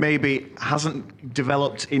maybe hasn't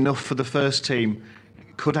developed enough for the first team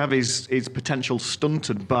could have his potential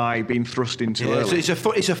stunted by being thrust into early. It's a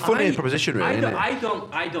funny proposition, really. Isn't it?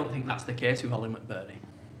 I don't think that's the case with Ollie McBurney,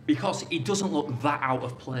 because he doesn't look that out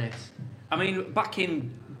of place. I mean, back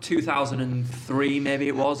in 2003, maybe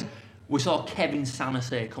it was, we saw Kevin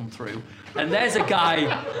Sanasay come through. And there's a guy...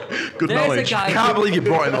 Good there's knowledge. A guy Can't believe you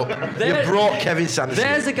brought him up. You brought Kevin Sanderson.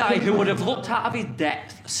 There's a guy who would have looked out of his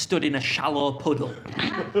depth, stood in a shallow puddle.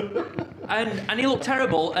 and he looked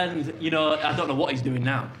terrible, and, you know, I don't know what he's doing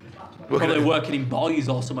now. Probably working in boys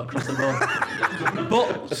or something across the road.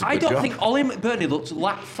 But I don't think Ollie McBurney looks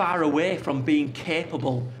that far away from being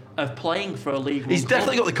capable of playing for a league. He's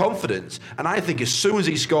definitely got the confidence, and I think as soon as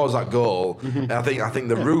he scores that goal, I think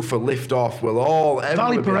the roof will lift off.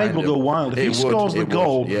 Valley Parade will go wild if he scores the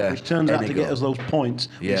goal, which turns out to get us those points,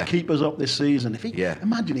 which keep us up this season. If he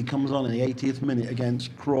imagine he comes on in the 80th minute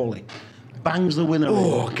against Crawley, bangs the winner.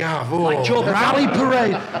 Oh, Gav! Like Joe Brown. Valley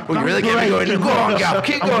Parade. Well, you really get me going. Go on, Gav.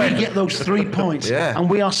 Keep going. And we get those 3 points, and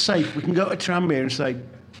we are safe. We can go to Tranmere and say,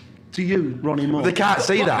 to you, Ronnie Moore. They can't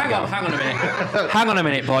see that. Hang on a minute. Hang on a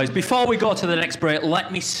minute, boys. Before we go to the next break,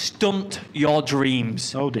 let me stunt your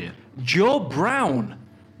dreams. Oh, dear. Joe Brown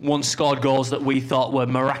once scored goals that we thought were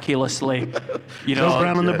miraculously, you know... Joe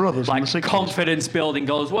Brown and the brothers. Like confidence-building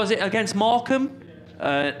goals. Was it against Morecambe?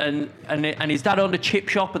 And his dad owned a chip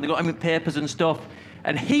shop and they got him in papers and stuff.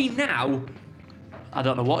 And he now... I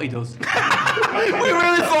don't know what he does. We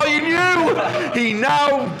really thought you knew. He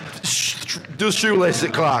now does shoelaces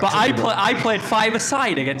at Clark. But I played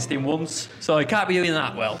 5-a-side against him once, so he can't be doing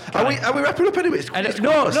that well. Are we wrapping up anyway?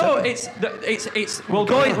 We'll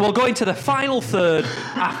go into the final third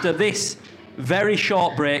after this very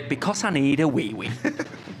short break because I need a wee wee.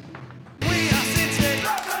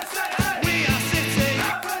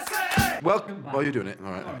 Welcome. Oh, you're doing it.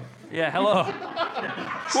 All right. Yeah, hello.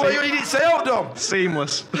 Well, you didn't say out, Dom.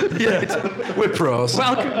 Seamless. We're pros.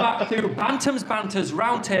 Welcome back to Bantam's Banter's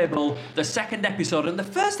Roundtable, the second episode and the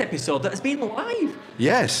first episode that has been live.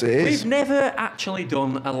 Yes, it is. We've never actually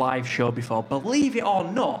done a live show before. Believe it or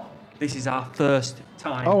not, this is our first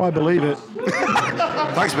time. Oh, I believe it.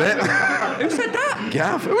 Thanks, mate. Who said that?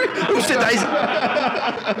 Gav. Who said that?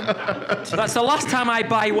 That's the last time I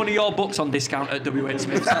buy one of your books on discount at W.H.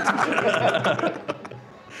 Smith's.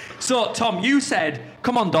 So, Tom, you said,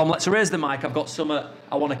 come on, Dom, let's raise the mic. I've got something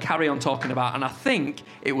I want to carry on talking about. And I think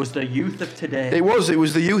it was the youth of today. It was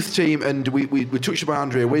the youth team, and we touched upon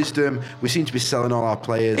Andrea Wisdom. We seem to be selling all our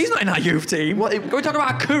players. He's not in our youth team. Can we talk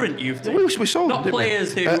about our current youth team? We sold not them,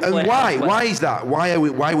 players who and play why? elsewhere. Why is that? Why are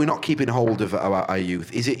we not keeping hold of our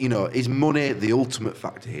youth? Is it, is money the ultimate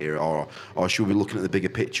factor here, or should we be looking at the bigger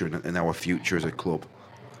picture and our future as a club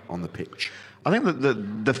on the pitch? I think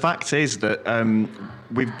that the fact is that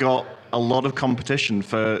we've got a lot of competition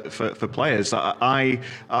for players.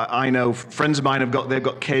 I know friends of mine they've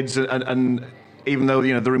got kids, and even though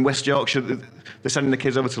they're in West Yorkshire, they're sending the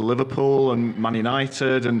kids over to Liverpool and Man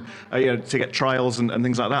United and to get trials and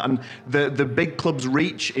things like that. And the big clubs'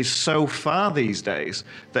 reach is so far these days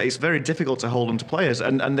that it's very difficult to hold on to players,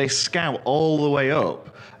 and they scout all the way up.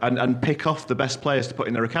 And pick off the best players to put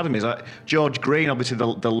in their academies. Like George Green, obviously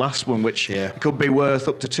the last one, which could be worth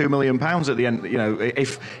up to £2 million at the end.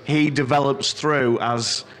 If he develops through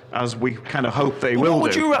as we kind of hope that he will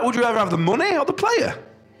would do. Would you rather have the money or the player?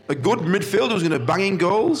 A good midfielder who's going to bang in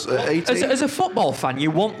goals at 18? As a football fan, you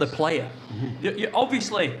want the player. You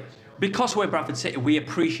obviously, because we're Bradford City, we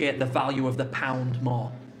appreciate the value of the pound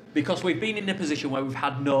more. Because we've been in a position where we've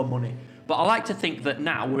had no money. But I like to think that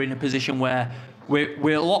now we're in a position where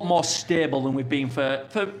we're a lot more stable than we've been for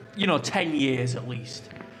 10 years at least.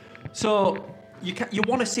 So you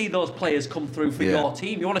want to see those players come through for your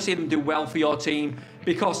team. You want to see them do well for your team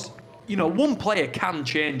because one player can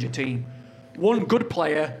change a team. One good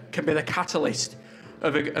player can be the catalyst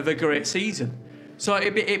of a great season. So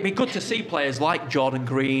it'd be good to see players like Jordan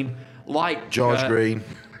Green, like George Green.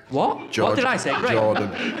 What? George, what did I say? Green?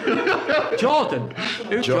 Jordan. Jordan?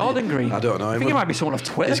 Who's Jordan Green? I don't know. I think he might be someone off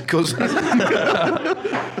Twitter. His cousin.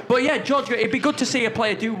 But yeah, George, it'd be good to see a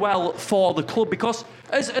player do well for the club because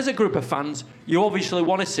as a group of fans, you obviously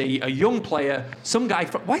want to see a young player, some guy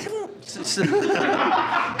from... Why haven't...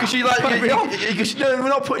 Because we're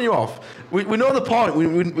not putting you off. We know the point.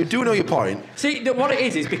 We do know your point. See, what it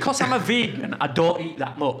is because I'm a vegan, I don't eat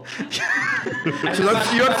that much. So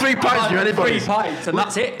you had 3 pints in your anybody. 3 pints, and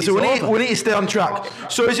that's it. So we need to stay on track.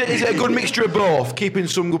 So is it a good mixture of both, keeping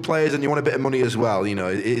some good players and you want a bit of money as well?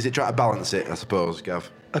 Is it trying to balance it? I suppose,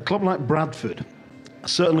 Gav. A club like Bradford,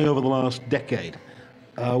 certainly over the last decade,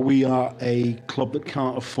 we are a club that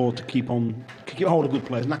can't afford to keep hold of good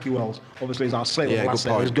players. Naki Wells, obviously, is our sale. Last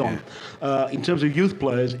sale is gone. Yeah. In terms of youth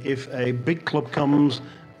players, if a big club comes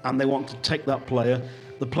and they want to take that player,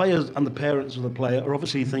 the players and the parents of the player are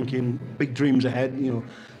obviously thinking big dreams ahead.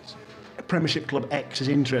 Premiership club X is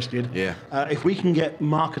interested. Yeah. If we can get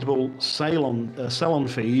marketable sell-on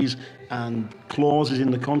fees and clauses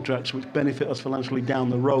in the contracts which benefit us financially down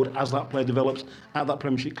the road as that player develops at that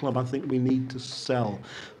Premiership club, I think we need to sell.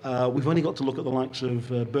 We've only got to look at the likes of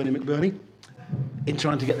Bernie McBurney in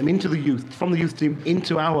trying to get them into the youth, from the youth team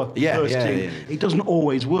into our first team. Yeah. It doesn't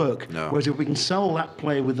always work. No. Whereas if we can sell that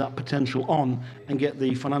player with that potential on and get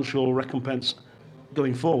the financial recompense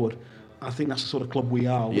going forward, I think that's the sort of club we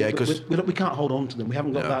are. Yeah, we can't hold on to them. We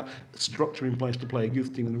haven't got No. that structure in place to play a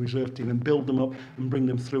youth team and a reserve team and build them up and bring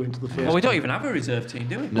them through into the first. Well, we don't even have a reserve team,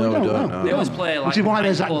 do we? No, we don't. No. They always play like Which is why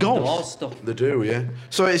there's that closed golf. doors stuff. They do, yeah.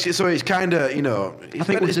 So it's kind of, you know, I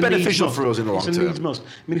think it's a beneficial needs for us in the long must. It's a needs term. must. I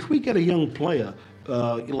mean, if we get a young player,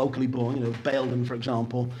 locally born, you know, Baildon, for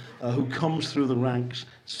example, who comes through the ranks,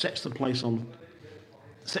 sets the place on,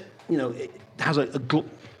 has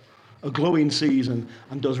a glowing season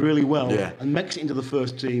and does really well, Yeah. and makes it into the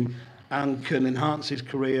first team and can enhance his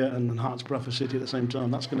career and enhance Bradford City at the same time,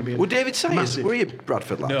 that's going to be Well, David Sayers, massive. were you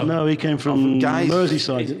Bradford lad? No, he came from Guys.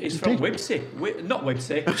 Merseyside. He's from Wibsey. Not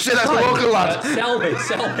Wibsey. Shit, that's a local lad. Selby.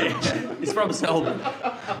 He's from Selby.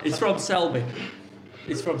 He's from Selby.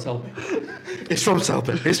 It's from Selby. It's from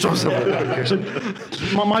Selby. It's from Selby.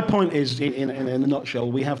 So my point is, in a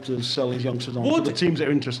nutshell, we have to sell these youngsters on to the teams that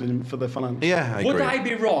are interested in for their finance. Yeah, I agree. Would I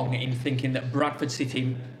be wrong in thinking that Bradford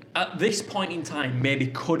City, at this point in time, maybe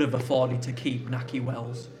could have afforded to keep Naki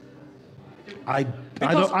Wells? I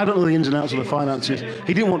don't know the ins and outs of the finances.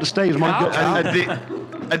 He didn't want to stay. It was my gut.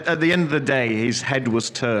 At the end of the day, his head was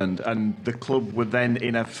turned, and the club were then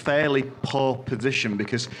in a fairly poor position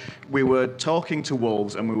because we were talking to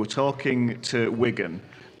Wolves and we were talking to Wigan,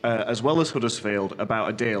 as well as Huddersfield, about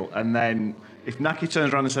a deal. And then if Naki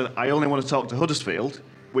turns around and says, "I only want to talk to Huddersfield,"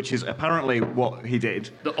 which is apparently what he did.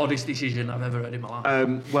 The oddest decision I've ever heard in my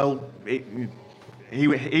life.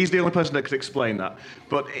 He's the only person that could explain that.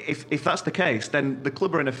 But if that's the case, then the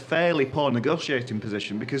club are in a fairly poor negotiating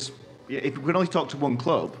position because if we can only talk to one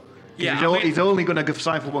club, he's only going to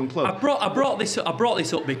sign for one club. I brought this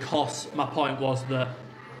up because my point was that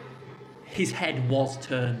his head was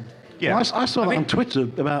turned. Yeah. Well, I saw that on Twitter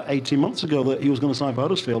about 18 months ago that he was going to sign for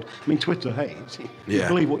Huddersfield. I mean, Twitter, hey, you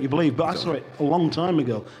believe what you believe, but I saw it a long time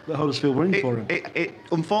ago that Huddersfield were in for him. It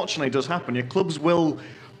unfortunately does happen. Your clubs will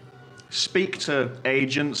speak to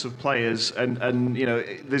agents of players and you know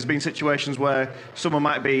there's been situations where someone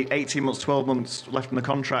might be 18 months 12 months left in the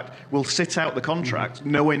contract will sit out the contract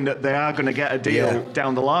knowing that they are going to get a deal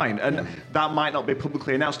down the line, and that might not be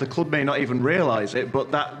publicly announced. The club may not even realise it,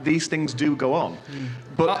 but that these things do go on.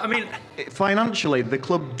 But I mean, financially the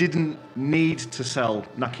club didn't need to sell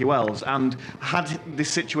Naki Wells, and had this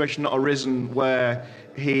situation not arisen where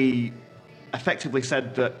he effectively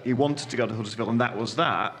said that he wanted to go to Huddersfield and that was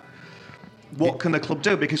that, what can the club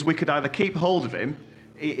do? Because we could either keep hold of him,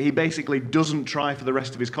 he basically doesn't try for the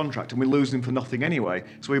rest of his contract, and we lose him for nothing anyway.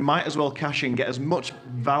 So we might as well cash in, get as much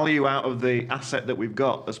value out of the asset that we've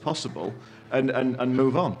got as possible, and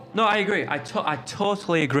move on. No, I agree. I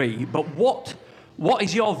totally agree. But what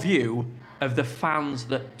is your view of the fans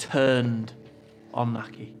that turned on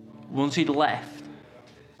Naki once he'd left?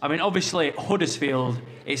 I mean, obviously, Huddersfield,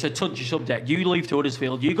 it's a touchy subject. You leave to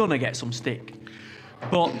Huddersfield, you're going to get some stick.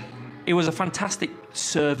 But he was a fantastic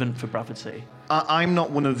servant for Bradford City. I'm not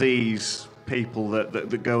one of these people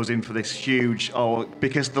that goes in for this huge,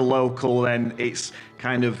 because the local, then it's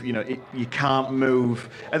kind of, you know, you can't move.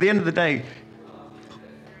 At the end of the day,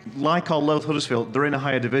 like or loathe Huddersfield, they're in a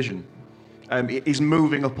higher division. He's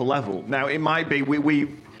moving up a level. Now, it might be, we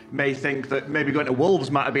may think that maybe going to Wolves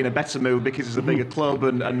might have been a better move because it's a bigger club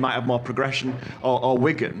and might have more progression, or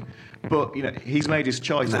Wigan. But, you know, he's made his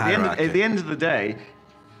choice. At the end of the day,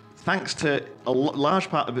 thanks to a large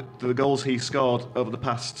part of the goals he scored over the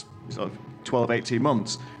past sort of 12, 18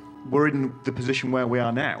 months, we're in the position where we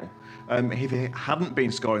are now. If he hadn't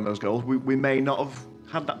been scoring those goals, we may not have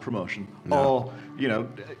had that promotion. No. Or, you know,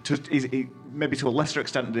 maybe to a lesser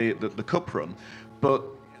extent the cup run. But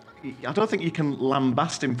I don't think you can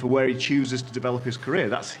lambast him for where he chooses to develop his career.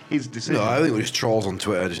 That's his decision. No, I think we just trolls on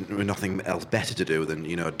Twitter with nothing else better to do than,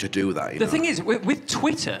 you know, to do that. The thing is, with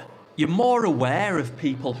Twitter, you're more aware of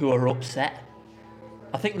people who are upset.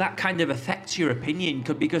 I think that kind of affects your opinion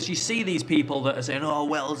because you see these people that are saying, "Oh,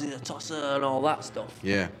 Wells is a tosser" and all that stuff.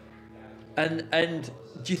 Yeah. And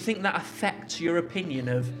do you think that affects your opinion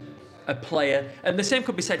of a player? And the same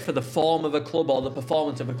could be said for the form of a club or the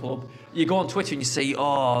performance of a club. You go on Twitter and you see,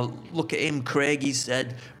 "Oh, look at him, Craig. He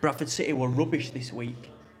said Bradford City were rubbish this week."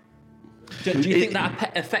 Do you think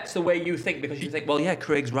that affects the way you think? Because you think, well, yeah,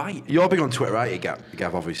 Craig's right. You're big on Twitter, right,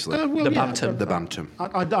 Gav, obviously. Well, The yeah, bantam. The bantam.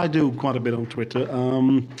 I do quite a bit on Twitter,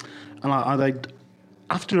 and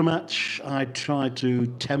after a match, I try to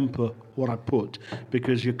temper what I put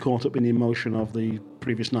because you're caught up in the emotion of the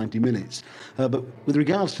previous 90 minutes. But with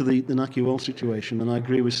regards to the Nahki Wells situation, and I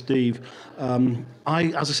agree with Steve,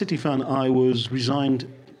 as a City fan, I was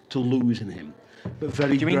resigned to losing him. But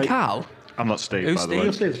very Do you mean great- Carl? I'm not Steve, Who's by the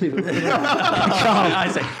way. Steve. I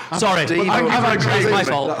see. Sorry, Steve, it's my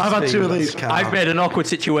fault. I've had two of these. I've made an awkward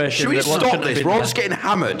situation. Should we that one stop shouldn't have this? been We're all there. just getting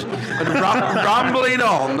hammered and rambling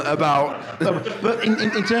on about. But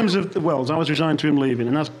in terms of the Wells, I was resigned to him leaving,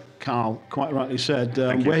 and as Carl quite rightly said,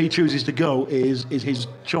 where he chooses to go is his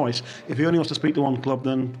choice. If he only wants to speak to one club,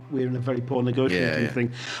 then we're in a very poor negotiating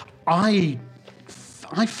thing.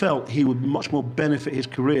 I felt he would much more benefit his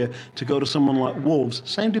career to go to someone like Wolves,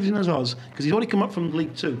 same division as us, because he's already come up from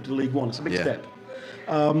League 2 to League 1. It's a big step.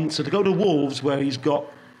 So to go to Wolves, where he's got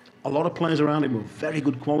a lot of players around him with very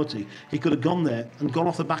good quality, he could have gone there and gone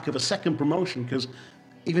off the back of a second promotion, because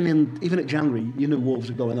even at January, you knew Wolves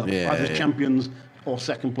were going up, either as champions or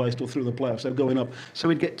second place or through the playoffs. They're going up. So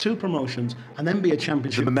he'd get two promotions and then be a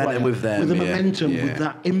championship The momentum player with them, with the yeah. momentum, Yeah. with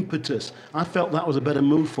that impetus. I felt that was a better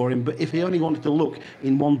move for him. But if he only wanted to look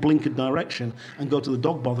in one blinkered direction and go to the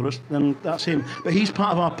dog botherers, then that's him. But he's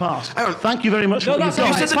part of our past. Hang on. Thank you very much No, for what that's you've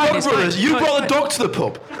all done. right. You said the It's Dog fine, Brothers. it's You fine. brought the dog to the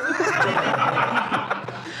pub.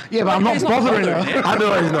 Yeah, but I'm not He's not bothering bothering her. you. I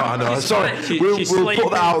know he's not. I know. She's Sorry. fine. We'll She's put sleeping.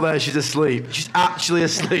 that out there. She's asleep. She's actually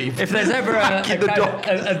asleep. If there's ever Keep the dog.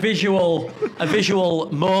 a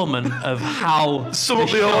visual moment of how Some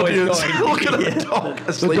of the show is audience going- look at the dog The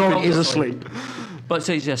asleep. dog is asleep. But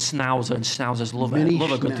so he's a schnauzer, and schnauzers love it. Mini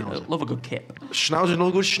Love a schnauzer. good kip. Schnauzer,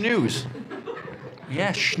 no good snooze.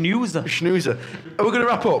 Yeah, schnauzer. Snoozer. Are we going to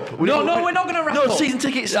wrap up? No, we're not going to wrap no, up. season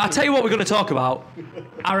tickets. I'll tell you what we're going to talk about.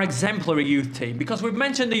 Our exemplary youth team. Because we've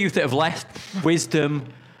mentioned the youth that have left, Wisdom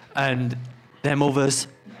and them others.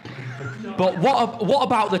 But what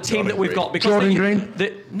about the team that we've got? Because Jordan Green?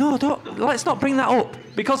 Let's not bring that up.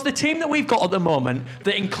 Because the team that we've got at the moment,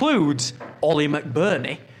 that includes Ollie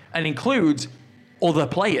McBurney and includes other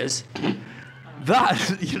players, that,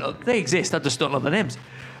 they exist, I just don't know the names.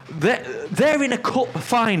 They're in a cup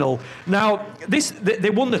final. Now, they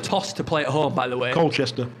won the toss to play at home, by the way.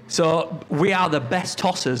 Colchester. So we are the best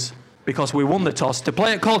tossers because we won the toss to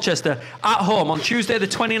play at Colchester at home on Tuesday the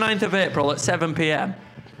 29th of April at 7 p.m.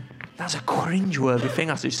 That's a cringe-worthy thing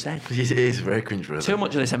I just said. It is very cringeworthy. Too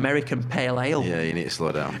much of this American pale ale. Yeah, you need to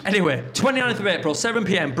slow down. Anyway, 29th of April, 7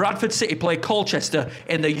 p.m, Bradford City play Colchester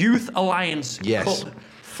in the Youth Alliance Yes. Cup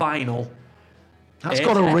final. That's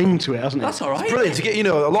got a ring to it, hasn't it? That's all right. Brilliant to get.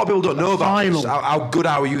 A lot of people don't know about Final. this, how good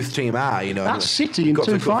our youth team are. That's City in Got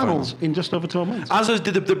to two the cup finals in just over 12 months. As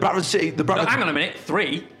did the Bradford City. The No, Bradford. hang on a minute,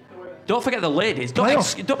 3. Don't forget the ladies. Don't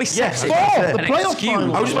Playoff. be Yes, sexist. four, and the playoff excuse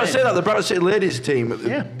final. I was just about to say that the Bradford City ladies team,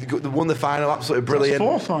 Yeah. they won the final, absolutely brilliant.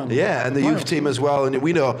 four finals. Yeah, and the youth Playoff. team as well. And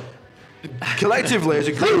we know collectively as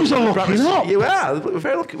a group, Things are Bradford looking City- up. Yeah, we are. We're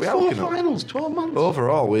very lucky. We are Four looking up. finals, 12 months.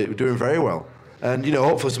 Overall, we're doing very well. And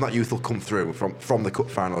hopefully some of that youth will come through from the cup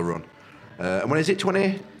final run. And when is it?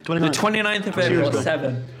 20? The 29th of April at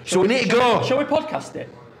 7. So we need to go. Shall we podcast it?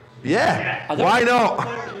 Yeah. I don't- Why not?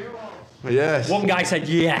 Yes. One guy said,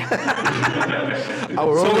 yeah.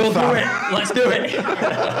 Our So only we'll do fan. it. Let's do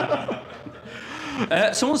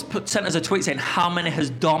it. Someone's sent us a tweet saying, how many has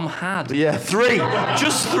Dom had? Yeah, 3.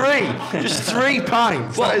 Just 3. Just 3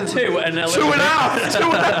 pints. Well, That is- 2 and a 2 little and a bit. half. 2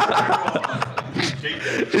 and a half.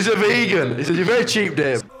 He's a vegan. He says, you're very cheap,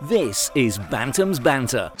 Dave. This is Bantam's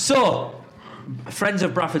Banter. So, friends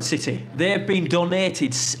of Bradford City, they've been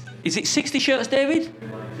donated. Is it 60 shirts, David?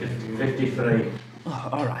 53. Oh,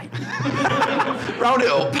 all right. Round it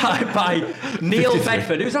up. by Neil 53.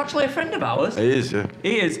 Bedford, who's actually a friend of ours. He is, yeah.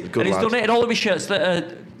 He is. Good And he's lad. donated all of his shirts that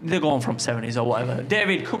are. They're going from 70s or whatever.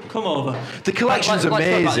 David, come over. The collection's Let's talk about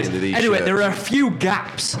amazing, this. these Anyway, shirts. there are a few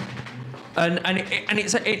gaps. And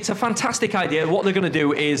it's a fantastic idea. What they're going to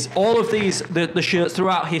do is all of these the shirts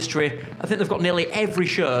throughout history. I think they've got nearly every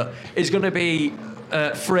shirt is going to be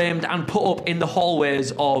framed and put up in the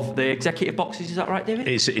hallways of the executive boxes. Is that right, David?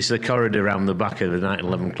 It's the corridor around the back of the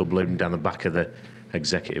 911 Club, leading down the back of the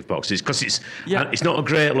executive boxes, because it's not a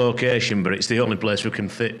great location, but it's the only place we can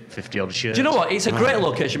fit 50 odd shirts. Do you know what? It's a great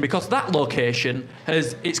location because that location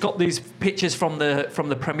it's got these pictures from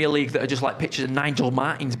the Premier League that are just like pictures of Nigel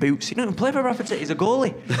Martin's boots. He doesn't play for Bradford City. He's a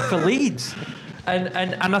goalie for Leeds, and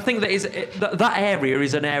I think that area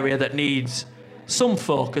is an area that needs some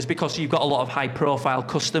focus because you've got a lot of high-profile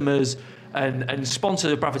customers and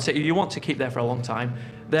sponsors of Bradford City, you want to keep there for a long time,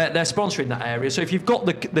 they're sponsoring that area. So if you've got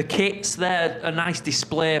the kits, they're a nice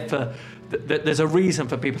display for. There's a reason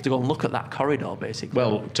for people to go and look at that corridor, basically.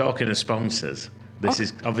 Well, talking of sponsors, this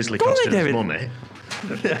is obviously costing us money.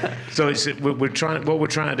 So we're trying. What we're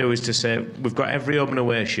trying to do is to say we've got every home and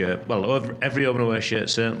away shirt. Well, every home and away shirt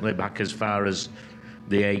certainly back as far as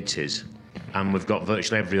the 80s, and we've got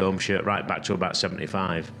virtually every home shirt right back to about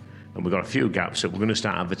 75. And we've got a few gaps that we're going to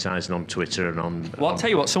start advertising on Twitter and on. Well, I'll tell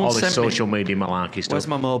you what, someone all this sent social me, media malarkey stuff. Where's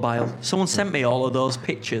my mobile? Someone sent me all of those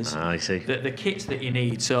pictures. I see. The kits that you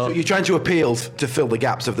need. So you're trying to appeal to fill the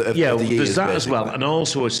gaps of the yeah, of the years, there's that basically. as well. And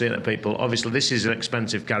also we're saying to people, obviously this is an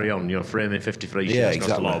expensive carry-on, framing 53 shirts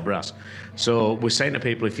costs a lot of brass. So we're saying to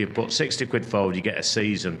people, if you put 60 quid forward, you get a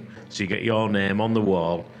season. So you get your name on the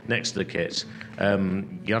wall next to the kits.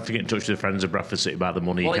 You have to get in touch with the friends of Bradford City about the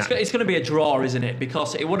money. Well, it's going to be a draw, isn't it?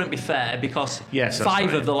 Because it wouldn't be fair. Because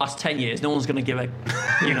 5 of the last 10 years, no one's going to give a.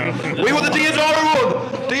 We want the Diodora one.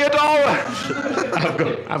 Diodora.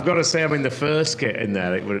 I've got to say, I mean, the first kit in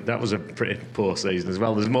there, that was a pretty poor season as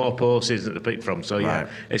well. There's more poor seasons to pick from. So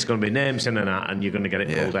it's going to be names in and out, and you're going to get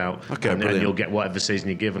it pulled out. Okay, and then you'll get whatever season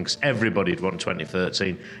you give them. Because everybody'd want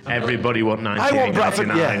 2013. Everybody want 19. I want Bradford.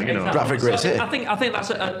 99, Yeah, Bradford Great City. I think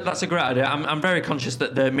that's a great idea. I'm very conscious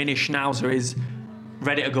that the mini schnauzer is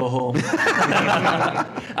ready to go home.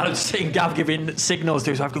 And I'm just seeing Gav giving signals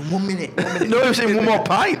to his wife, going, 1 minute. No, he was saying one more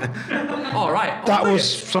pint. All right. That was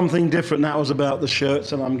something different. That was about the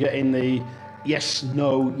shirts, and I'm getting the yes,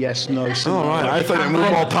 no. All right, I thought it was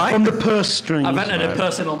one more pint. On the purse strings. I've entered a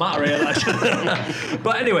personal matter here.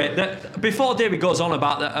 But anyway, before David goes on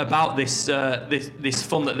about this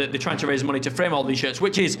fund that they're trying to raise money to frame all these shirts,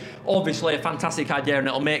 which is obviously a fantastic idea, and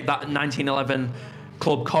it'll make that 1911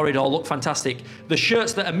 club corridor look fantastic. The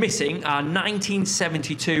shirts that are missing are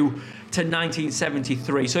 1972 to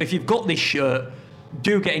 1973. So if you've got this shirt,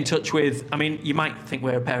 do get in touch with. I mean, you might think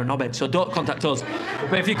we're a pair of knobheads, so don't contact us.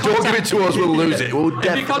 But if you don't give it to us, we'll lose it. We'll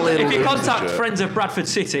definitely if you contact friends of Bradford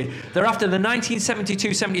City, they're after the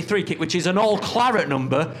 1972-73 kit, which is an all claret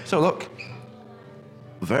number. So look,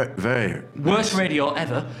 very worst radio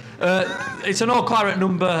ever. It's an all claret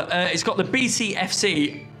number. It's got the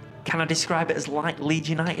BCFC. Can I describe it as like Leeds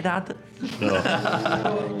United ad? No.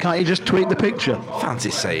 Can't you just tweet the picture?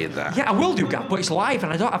 Fancy saying that. Yeah, I will do, Gav, but it's live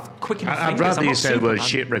and I don't have quick enough I'd fingers. rather you say the word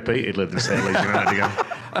shit repeatedly than say Leeds United again.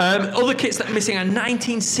 Other kits that are missing are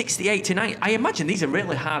 1968 to 90. I imagine these are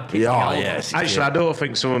really hard kits. Yes. Actually, I don't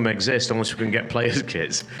think some of them exist unless we can get players'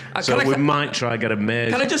 kits. So we might try and get a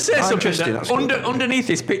maze. Can I just say something? Underneath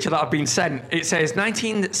this picture that I've been sent, it says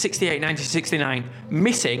 1968, 1969,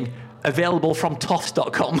 missing. Available from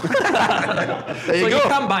Toffs.com. There you go. You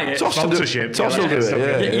can buy it. Toffs will do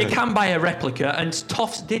it. You can buy a replica, and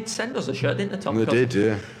Toffs did send us a shirt, didn't they, Tom? They did,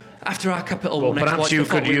 yeah. After our Capital Well, One perhaps you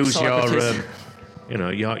could use celebrities.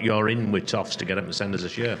 your in with Toffs to get them to send us a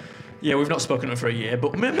shirt. Yeah, we've not spoken to them for a year,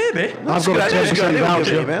 but maybe. I've got a 10%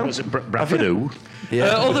 voucher. Was it Bradford who? Yeah.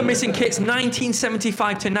 Other missing kits, 1975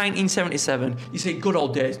 to 1977. You see, good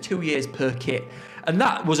old days, 2 years per kit. And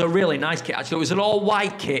that was a really nice kit, actually. It was an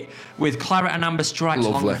all-white kit with claret and amber stripes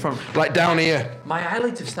along the front. Like down here. My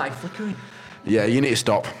eyelids have started flickering. Yeah, you need to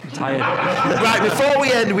stop. I'm tired. Right, before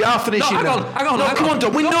we end, we are finishing. Hang on. Come on,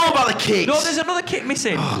 Don. We know about the kits. No, there's another kit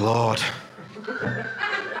missing. Oh, Lord.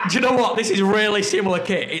 Do you know what? This is really similar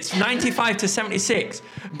kit. It's 95 to 76,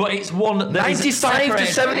 but it's one that 95 to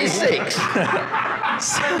 76?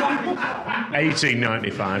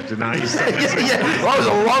 1895 to 97. yeah, that was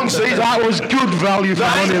a long season. That was good value for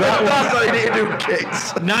money. That's how you need to do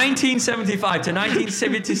kits. 1975 to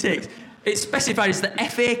 1976. It's specified as the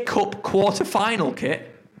FA Cup quarter-final kit.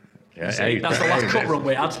 Yeah, that's the last cup run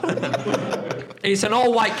we had. It's an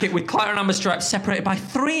all-white kit with claret and amber stripes separated by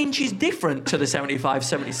 3 inches different to the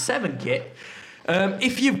 75-77 kit.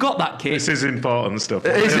 If you've got that kit... This is important stuff.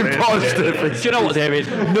 It is important stuff. Do you know what, David?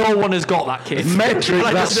 No one has got that kit. Metric,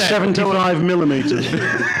 that's 75 millimetres.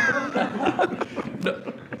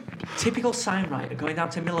 Typical sign writer going down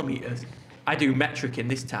to millimetres. I do metric in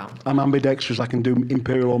this town. I'm ambidextrous, I can do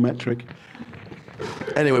imperial or metric.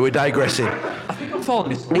 Anyway, we're digressing. I think I'm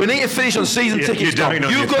falling asleep. We need to finish on season tickets, Tom.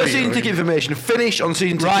 You've got season ticket information. Finish on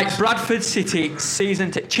season tickets. Right, Bradford City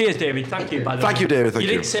season ticket. Cheers, David. Thank you, by the way. Thank you, David. Thank you.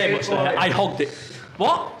 You didn't say much there. I hogged it.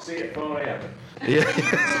 What? See you at 4 a.m.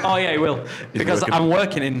 Yeah. Oh, yeah, he will. Because I'm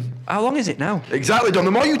working in... How long is it now? Exactly, Don.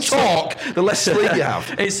 The more you talk, the less sleep you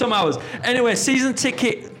have. It's some hours. Anyway, season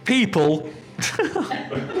ticket people...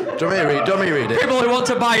 Don't me read it. People who want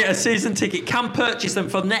to buy a season ticket can purchase them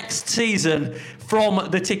for next season from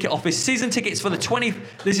the ticket office. Season tickets for the 20...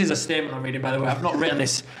 This is a statement I'm reading, by the way. I've not written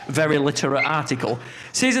this very literate article.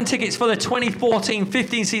 Season tickets for the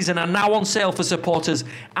 2014-15 season are now on sale for supporters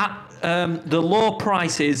at the low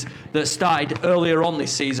prices that started earlier on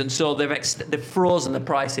this season. So they've frozen the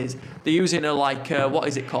prices. They're using what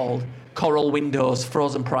is it called? Coral Windows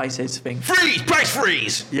frozen prices thing. Freeze! Price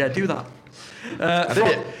freeze! Yeah, do that.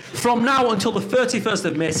 From now until the 31st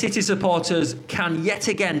of May, City supporters can yet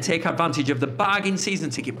again take advantage of the bargain season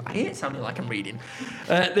ticket. I hate sounding like I'm reading.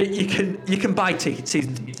 You can buy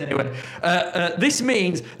season tickets anyway. This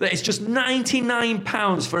means that it's just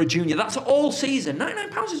 £99 for a junior. That's all season.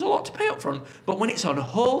 £99 is a lot to pay up front, but when it's on a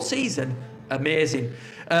whole season, amazing.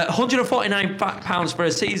 £149 for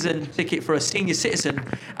a season ticket for a senior citizen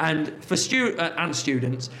and for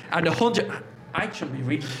students, and £100. I shouldn't be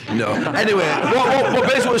reading. No. Anyway, what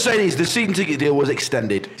basically what we're saying is the season ticket deal was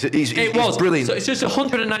extended. It was brilliant. So it's just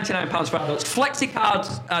 £199 for adults. Flexi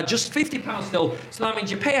cards are just £50 still. So that means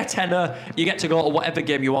you pay a tenner, you get to go to whatever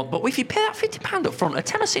game you want. But if you pay that £50 up front, a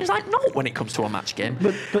tenner seems like naught when it comes to a match game.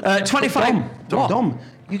 But 25. Dom,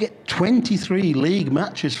 you get 23 league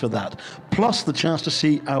matches for that, plus the chance to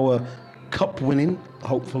see our cup-winning,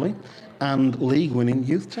 hopefully, and league-winning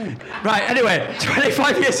youth team. Right, anyway,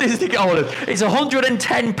 25-year season ticket holders. It's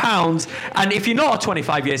 £110, and if you're not a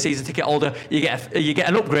 25-year season ticket holder, you get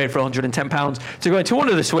an upgrade for £110 to go into one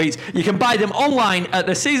of the suites. You can buy them online at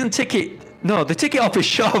the the ticket office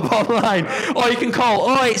shop online, or you can call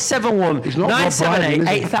 0871 978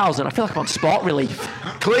 8000. I feel like I'm on Sport Relief.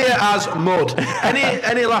 Clear as mud.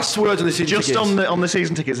 Any last words on the season tickets? On the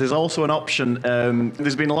season tickets, there's also an option.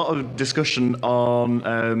 There's been a lot of discussion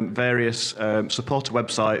on various supporter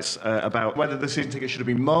websites about whether the season ticket should have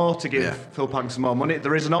been more to give Phil Parkinson more money.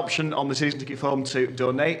 There is an option on the season ticket form to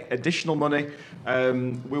donate additional money.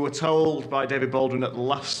 We were told by David Baldwin at the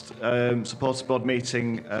last supporters board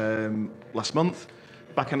meeting last month,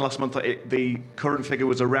 the current figure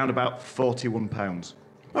was around about £41.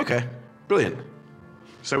 Okay, brilliant.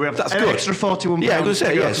 So we have That's an good. extra £41. Yeah, I was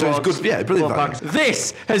going to say, yeah, so it's good. Yeah, brilliant.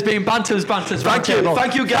 This has been Bantam's Banters. Thank you, Gav.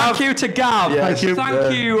 Thank you to Gav. Yes.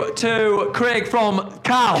 Thank you to Craig from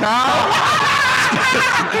Carl.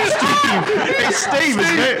 It's Steve,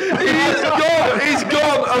 isn't it? He's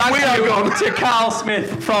gone, and we are gone. To Carl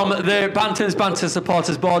Smith from the Bantam's Banter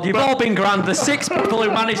Supporters Board. You've all been grand. The 6 people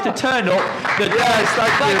who managed to turn up. Thank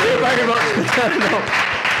you very much for turning up.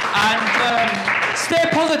 And stay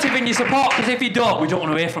positive in your support, because if you don't, we don't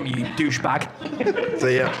want to hear from you, you douchebag.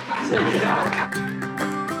 See ya.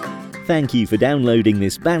 Thank you for downloading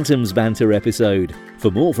this Bantam's Banter episode.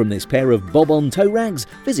 For more from this pair of bob-on toe rags,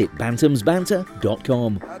 visit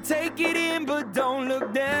bantamsbanter.com. Take it in, but don't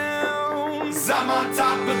look down. 'Cause I'm on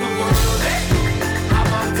top of the world. Hey,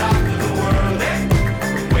 I'm on top of the world.